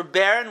Galus, we're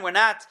barren, we're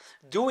not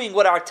doing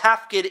what our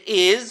tafkid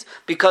is,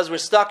 because we're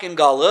stuck in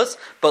Galus,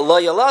 but Lo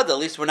Yalada, at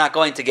least we're not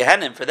going to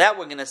Gehenim. For that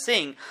we're going to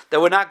sing that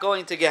we're not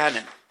going to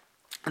Gehenim.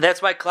 And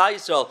that's why Klal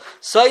Yisrael,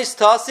 Sois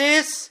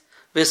Tasis,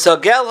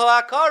 V'Sogel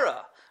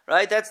Ha'Akara.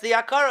 Right? That's the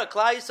Akara.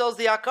 Klal Yisrael's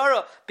the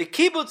Akara.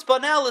 B'kibutz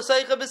panel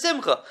l'seicha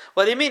b'simcha.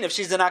 What do you mean? If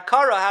she's an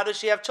Akara, how does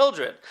she have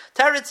children?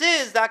 Teretz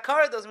is, the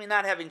Akara doesn't mean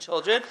not having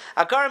children.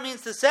 Akara means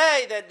to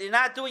say that you're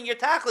not doing your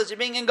tachlis, you're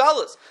being in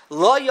Galus.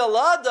 Lo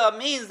Yalada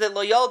means that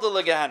Lo Yalda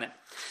L'Gehanim.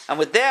 And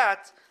with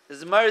that,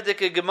 there's a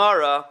Merdika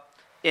Gemara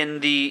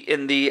in the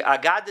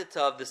Agadita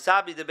of the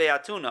Sabi de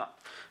Be'atuna.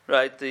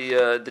 Right?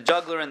 The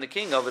juggler and the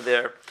king over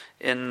there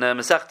in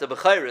Masechta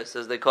B'chairis,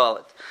 as they call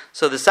it.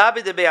 So the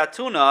Sabi de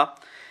Be'atuna,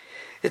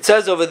 it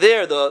says over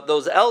there,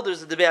 those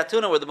elders of the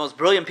Be'atuna were the most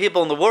brilliant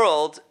people in the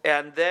world,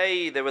 and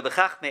they were the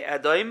Chachmei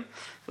Edoim.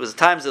 It was the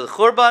times of the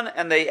Churban,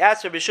 and they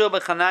asked Rabbi Shua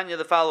ben Chananya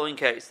the following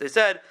case. They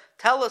said,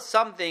 tell us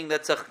something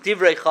that's a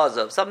divrei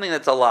chazav, something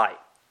that's a lie.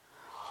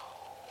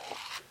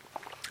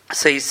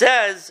 So he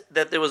says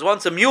that there was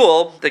once a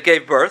mule that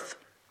gave birth,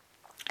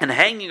 and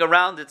hanging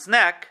around its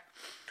neck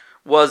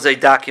was a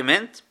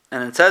document,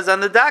 and it says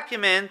on the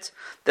document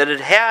that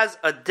it has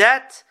a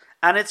debt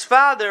on its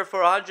father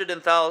for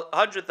 100,000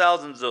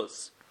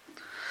 zuz.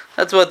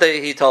 That's what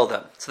he told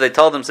them. So they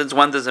told him, since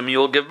when does a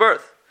mule give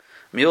birth?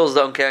 Mules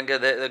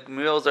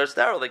mules are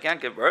sterile; they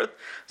can't give birth.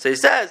 So he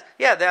says,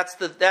 yeah, that's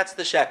the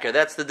sheker,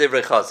 that's the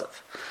divrei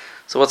chazav.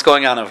 So what's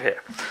going on over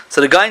here?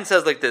 So the Gaon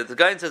says like this. The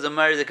Gaon says a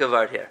Meridik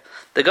Avart here.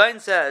 The Gaon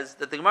says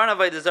that the Gemara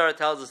Avodah Zarah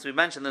tells us, we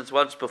mentioned this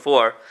once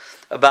before,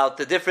 about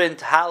the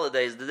different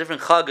holidays, the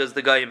different chagas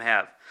the Goyim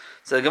have.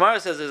 So the Gemara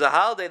says there's a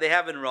holiday they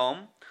have in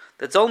Rome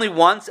that's only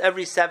once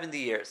every 70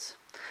 years.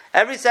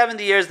 Every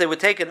 70 years they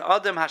would take an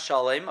Adam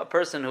Hashalem, a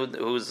person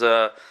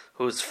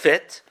who's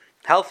fit,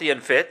 healthy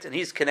and fit, and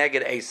he's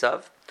Keneged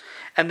Esav,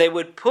 and they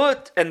would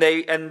put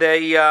he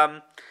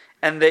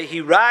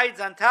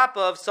rides on top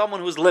of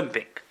someone who's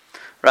limping,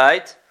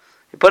 right?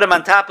 You put him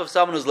on top of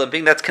someone who's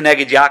limping. That's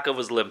Keneged Yaakov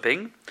was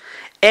limping,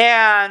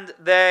 and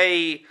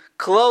they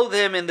clothe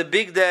him in the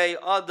big day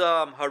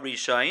Adam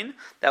Harishain.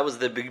 That was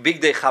the big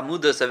day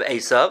Chamudas of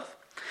Esav.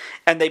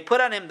 And they put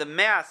on him the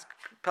mask,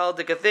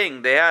 Paldika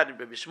thing. They had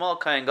Rabbi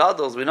Shmuel Kain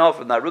Gadol, we know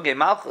from the Arugei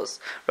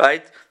Malchus,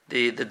 right?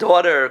 the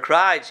daughter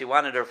cried. She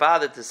wanted her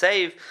father to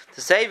save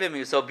him. He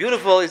was so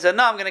beautiful. He said,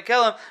 "No, I'm going to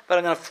kill him, but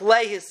I'm going to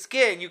flay his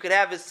skin. You could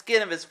have his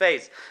skin of his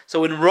face."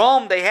 So in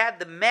Rome, they had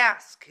the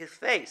mask, his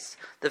face,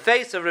 the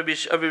face of Rabbi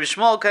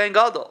Shmuel Kohen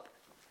Gadol,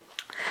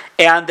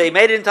 and they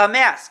made it into a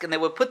mask, and they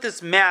would put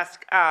this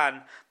mask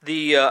on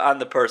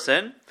the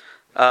person.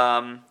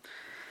 I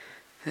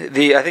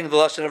think the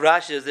lashon of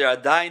Rashi is there.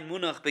 Adayin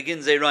munach begin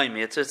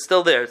zeiroimi. It's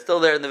still there. It's still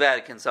there in the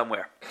Vatican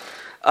somewhere.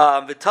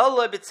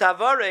 V'tala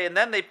b'tzavare, and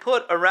then they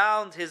put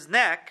around his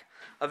neck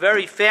a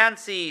very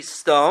fancy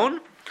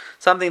stone,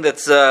 something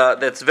that's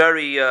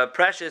very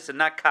precious and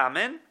not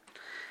common.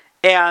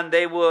 And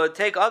they would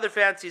take other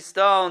fancy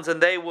stones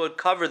and they would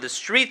cover the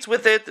streets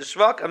with it, the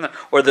shvak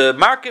or the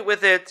market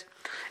with it,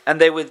 and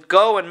they would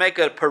go and make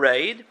a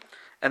parade,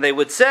 and they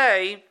would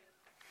say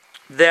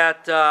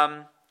that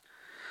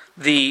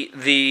the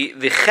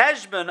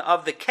cheshbon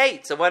of the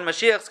kates of when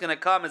Mashiach is going to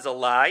come is a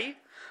lie.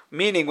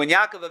 Meaning, when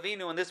Yaakov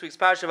Avinu in this week's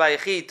Parsha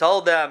Vayechi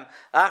told them,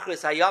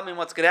 Achris Hayamim,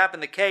 what's going to happen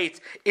to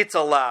Kates, it's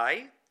a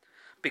lie.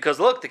 Because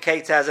look, the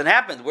Kates hasn't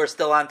happened. We're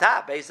still on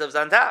top. Esav's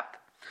on top.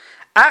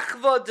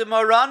 Achva de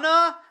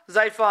Marana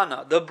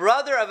Zaifana, the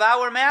brother of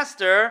our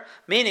master,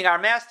 meaning our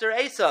master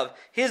Esav,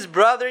 his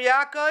brother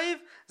Yaakov,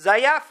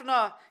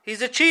 Zayafna,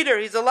 he's a cheater,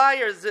 he's a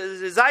liar,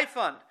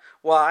 Zaifan.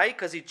 Why?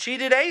 Because he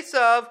cheated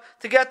Esav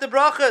to get the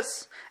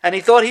brachas, and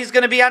he thought he's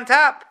going to be on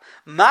top.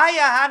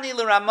 Maya hani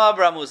l'rama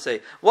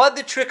bramuse. What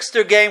the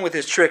trickster gain with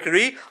his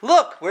trickery?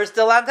 Look, we're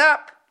still on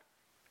top.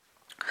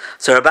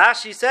 So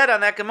Rabashi said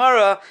on that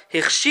Gemara,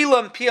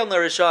 Hichshilam piyal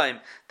narishayim.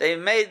 They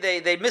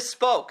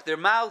misspoke. Their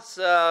mouths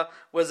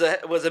was a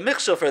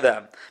mikshel for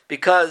them,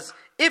 because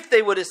if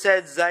they would have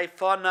said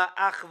Zaifana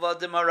Achva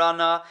de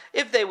Marana,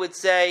 if they would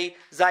say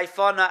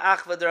Zaifana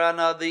Achva de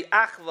Marana, the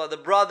Achva, the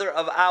brother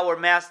of our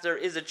master,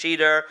 is a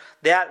cheater,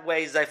 that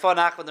way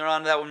Zaifana Achva de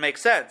Marana, that would make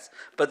sense.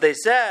 But they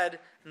said,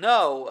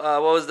 no,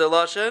 what was the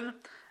lashon?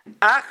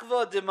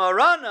 Achva de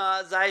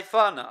Marana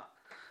Zaifana.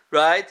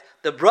 Right?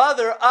 The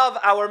brother of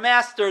our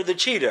master, the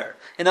cheater.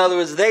 In other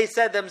words, they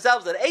said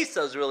themselves that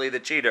Esau's really the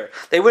cheater.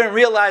 They wouldn't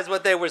realize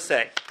what they were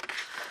saying.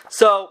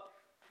 So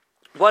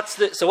what's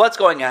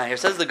going on here?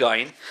 Says the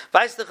Goyin.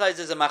 Vaisdachais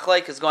is a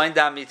machlaik is going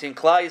down between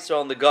Klal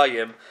Yisrael and the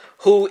Goyim.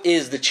 Who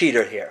is the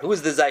cheater here? Who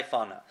is the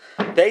Zaifana?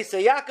 They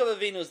say Yaakov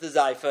Avinu is the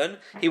Zaifan.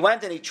 He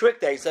went and he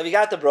tricked Esav. He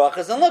got the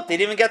brachas, and look, they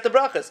didn't even get the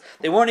brachas.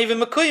 They weren't even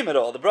makuyim at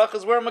all. The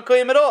brachas weren't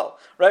makuyim at all.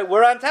 Right?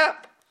 We're on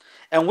top.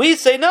 And we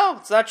say, no,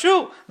 it's not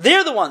true.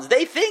 They're the ones.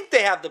 They think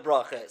they have the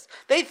brachas.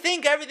 They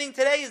think everything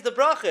today is the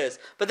brachas.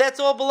 But that's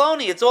all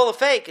baloney. It's all a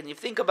fake. And you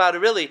think about it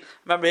really.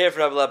 Remember here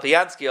for Rabbi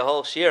Lapiansky, a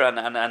whole shir on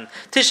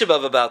Tisha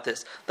B'Av about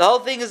this. The whole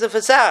thing is a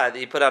facade.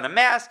 You put on a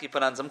mask, you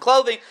put on some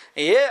clothing,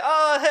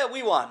 and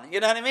we won. You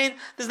know what I mean?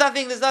 There's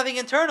nothing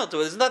internal to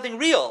it. There's nothing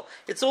real.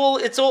 It's all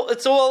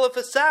a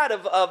facade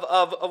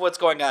of what's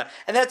going on.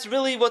 And that's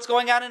really what's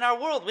going on in our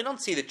world. We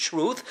don't see the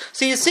truth.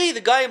 So you see, the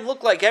guy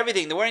look like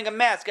everything. They're wearing a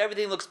mask.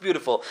 Everything looks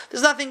beautiful.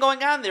 There's nothing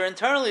going on there.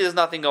 Internally, there's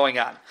nothing going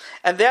on.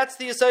 And that's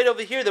the aside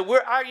over here, that we're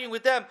arguing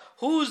with them.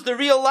 Who's the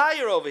real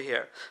liar over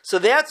here? So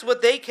that's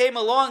what they came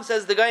along,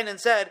 says the guy, and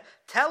said,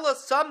 tell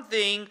us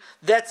something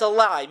that's a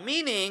lie.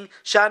 Meaning,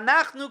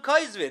 Shanachnu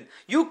Kaizvin.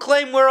 You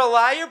claim we're a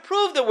liar,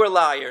 prove that we're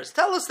liars.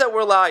 Tell us that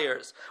we're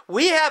liars.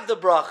 We have the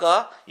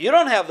bracha, you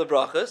don't have the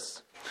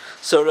brachas.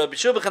 So Rabbi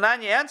Shua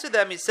Chananya answered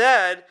them, he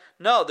said,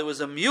 no, there was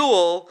a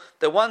mule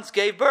that once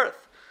gave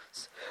birth.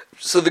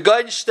 So the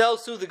guy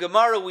tells through the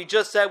Gemara we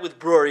just said with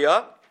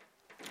Bruria,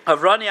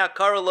 Avrani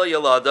Akara Lo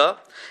Yalada,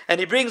 and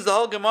he brings the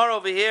whole Gemara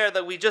over here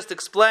that we just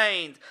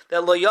explained,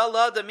 that Lo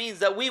Yalada means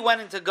that we went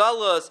into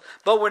Galus,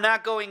 but we're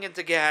not going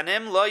into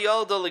Gehanim, Lo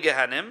Yalda Le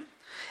Gehanim.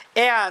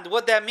 And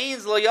what that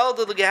means, Lo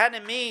Yalda Le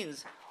Gehanim,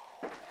 means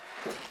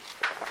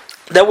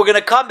that we're going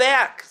to come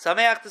back.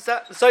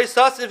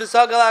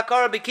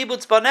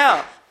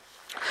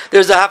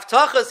 There's a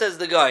haftacha, says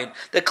the guy.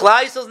 The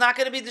Klal Yisrael is not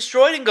going to be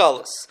destroyed in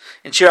Galus.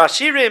 In Shir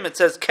Hashirim it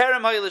says,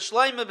 Kerem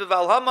ha'yilishlayim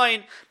beval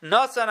hamayin,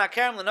 nasan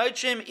ha'kerem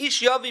l'noitshim,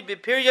 ish yavi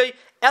b'piryoi,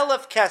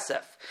 elef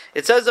kesef.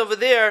 It says over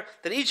there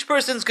that each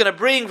person's going to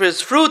bring for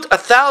his fruit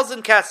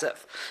 1,000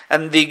 kesef.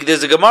 And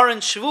there's a Gemara in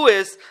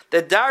Shavuos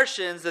that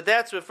darshans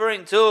that's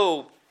referring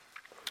to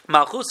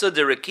Malchusa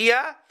de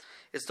Rekia.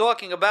 It's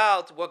talking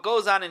about what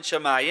goes on in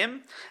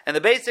Shemayim. And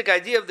the basic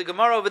idea of the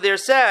Gemara over there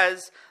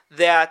says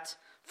that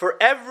for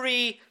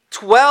every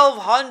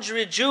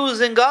 1,200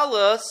 Jews in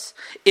Galus,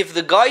 if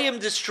the Goyim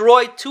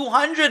destroy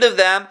 200 of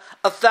them,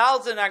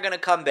 1,000 are going to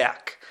come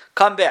back.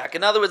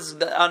 In other words,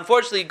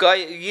 unfortunately,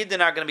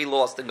 Yidden are going to be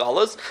lost in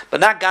Galus,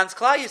 but not Gans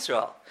Klal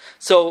Yisrael.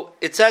 So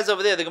it says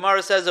over there, the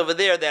Gemara says over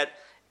there that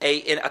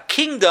in a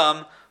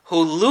kingdom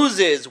who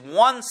loses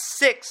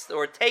 1/6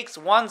 or takes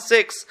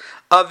 1/6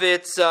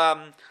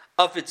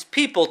 of its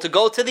people to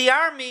go to the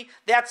army,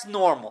 that's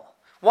normal.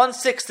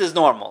 1/6 is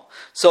normal.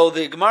 So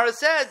the Gemara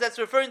says that's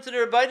referring to the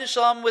Rebbeinu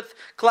Shalom with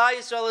Klal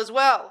Yisrael as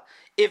well.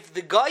 If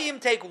the Goyim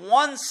take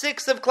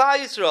 1/6 of Klal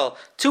Yisrael,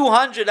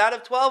 200 out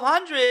of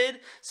 1,200,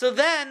 so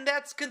then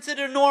that's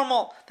considered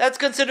normal. That's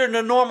considered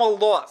a normal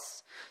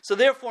loss. So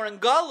therefore, in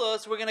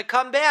Galus, we're going to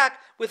come back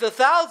with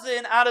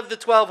 1,000 out of the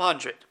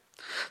 1,200.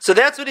 So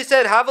that's what he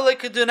said. Havale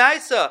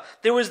Kedunaisa.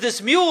 There was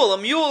this mule. A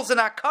mule's an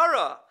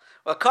akara.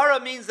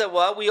 Akara means that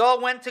what? We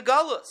all went to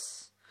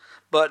Galus.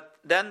 But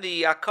then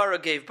the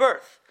akara gave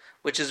birth,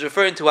 which is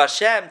referring to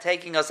Hashem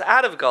taking us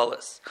out of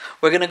Galus.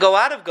 We're going to go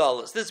out of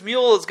Galus. This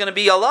mule is going to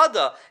be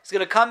Alada. It's going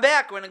to come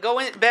back. We're going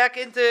to go back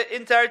into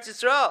Eretz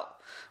Yisrael.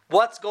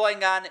 What's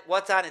going on?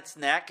 What's on its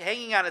neck?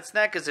 Hanging on its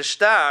neck is a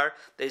star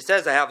that he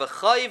says, I have a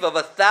chayiv of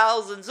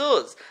 1,000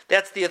 zuz.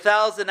 That's the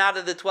 1,000 out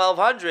of the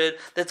 1,200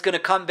 that's going to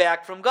come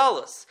back from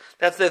Galus.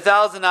 That's the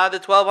 1,000 out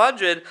of the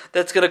 1,200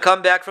 that's going to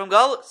come back from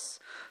Galus.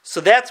 So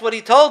that's what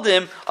he told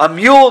him. A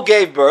mule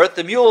gave birth.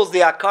 The mule's the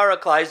Akara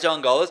Klai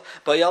John Galus.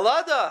 But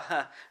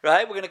Yalada,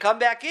 right? We're going to come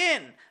back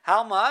in.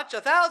 How much?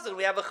 1,000.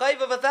 We have a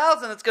chayiv of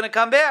 1,000 that's going to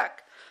come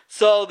back.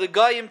 So the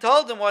Goyim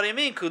told him, what do you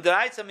mean?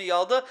 Kudaisa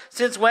miyalda?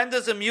 Since when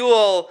does a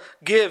mule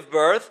give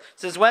birth?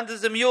 Since when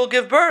does a mule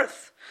give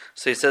birth?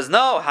 So he says,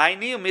 no,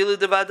 haini umilu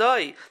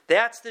devadoi.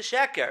 That's the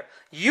sheker.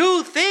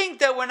 You think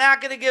that we're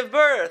not going to give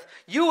birth.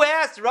 You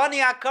asked Rani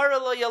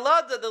Akara lo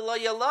yalada. The lo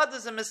yalada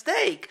is a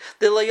mistake.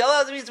 The lo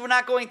yalada means we're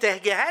not going to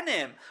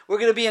Gehenim. We're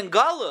going to be in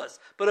Galus.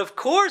 But of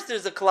course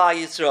there's a Klal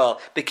Yisrael.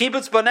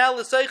 Bekibutz banel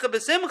l'seicha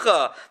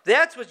b'simcha.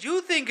 That's what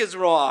you think is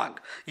wrong.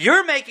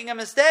 You're making a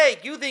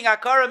mistake. You think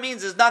Akara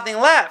means there's nothing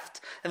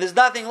left. And there's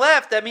nothing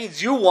left, that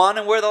means you won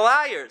and we're the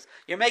liars.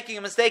 You're making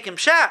a mistake in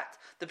Pshat.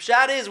 The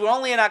Pshat is we're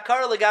only in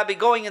Akara Lagabi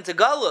going into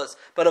Galus.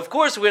 But of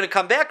course we're going to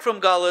come back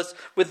from Galus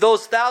with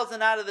those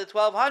 1,000 out of the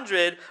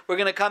 1,200. We're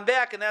going to come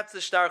back, and that's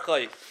the Shtar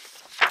Chayiv.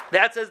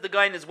 That, says the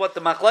Gaon, is what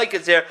the machlaik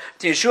is here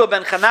to Yeshua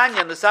ben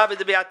Chananya and the Sabi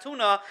de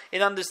Beatuna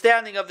in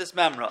understanding of this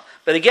memra.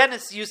 But again,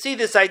 you see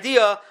this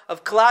idea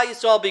of Klal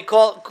Yisrael being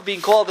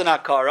called an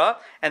Akara,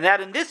 and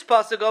that in this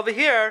pasuk over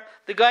here,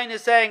 the Gaon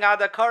is saying Ad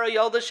Akara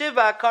Yolda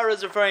Shiva. Akara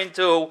is referring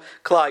to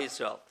Klal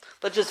Yisrael.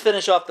 Let's just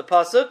finish off the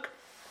pasuk.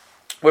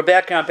 We're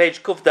back here on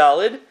page Kuf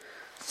Dalid.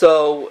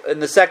 So in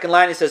the second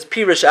line, he says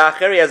Pirish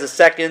Acher. He has a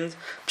second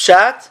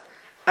pshat.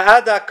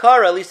 Ad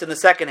Akara, at least in the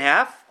second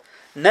half.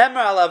 Nemar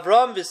al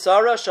Avram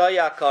v'Sara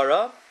shaya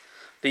Akara,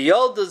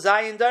 v'yoldu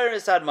zayin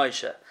daris ad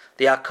Moshe.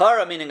 The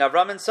Akara, meaning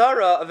Avram and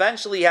Sarah,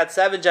 eventually had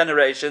 7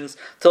 generations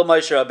till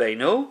Moshe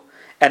Rabbeinu,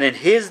 and in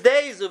his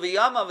days,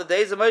 uviyama the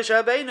days of Moshe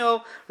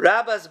Rabbeinu,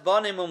 Rabbas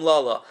banim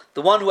umlala,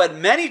 the one who had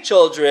many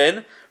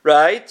children,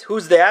 right?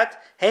 Who's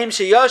that? Heim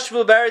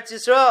sheyashvu b'Eretz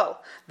Yisrael.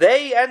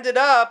 They ended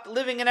up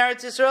living in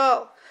Eretz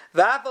Yisrael.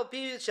 V'afal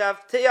pi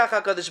shavtiach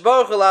HaKadosh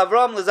Baruch Hu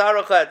LaAvram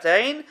l'zarocha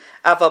etein,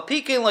 afal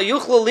pikin lo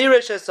yuchlu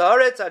lirish es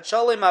haaretz ad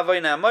shalom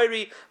avoyna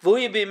amori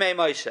v'hui b'mei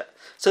Moshe.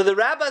 So the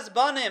Rabbas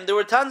Banim, there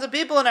were tons of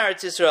people in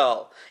Eretz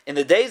Yisrael. In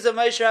the days of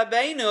Moshe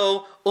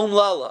Rabbeinu,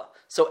 umlala.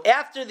 So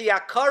after the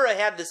Akara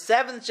had the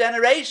 7th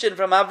generation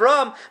from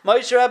Avram,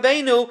 Moshe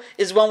Rabbeinu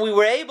is when we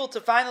were able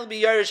to finally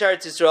be Yerush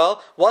Eretz Yisrael.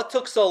 What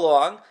took so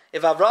long?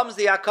 If Avram's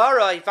the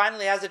Akara, he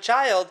finally has a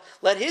child,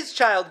 let his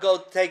child go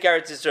take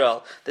Eretz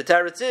Yisrael. The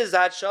teretz is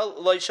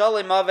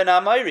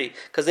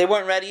because they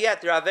weren't ready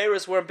yet. Their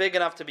Averos weren't big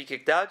enough to be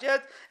kicked out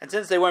yet. And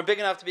since they weren't big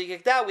enough to be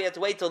kicked out, we had to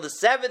wait till the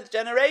 7th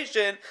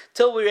generation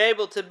till we were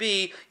able to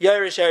be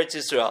Yerush Eretz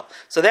Yisrael.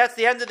 So that's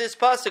the end of this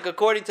pasuk.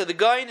 According to the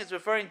Gaon, is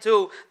referring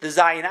to the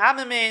Zayin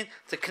Amamin,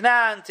 to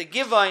Canaan, to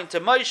Givon,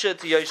 to Moshe,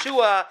 to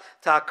Yeshua,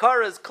 to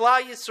Akara's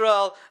Klal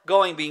Yisrael,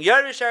 being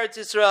Yerush Eretz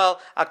Yisrael,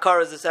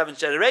 Akara's the 7th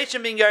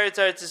generation being Yerush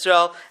Eretz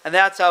Yisrael, and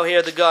that's how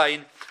here the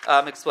Gaon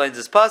explains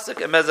this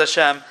pasuk. And Mez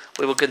Hashem,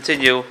 we will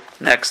continue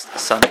next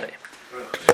Sunday.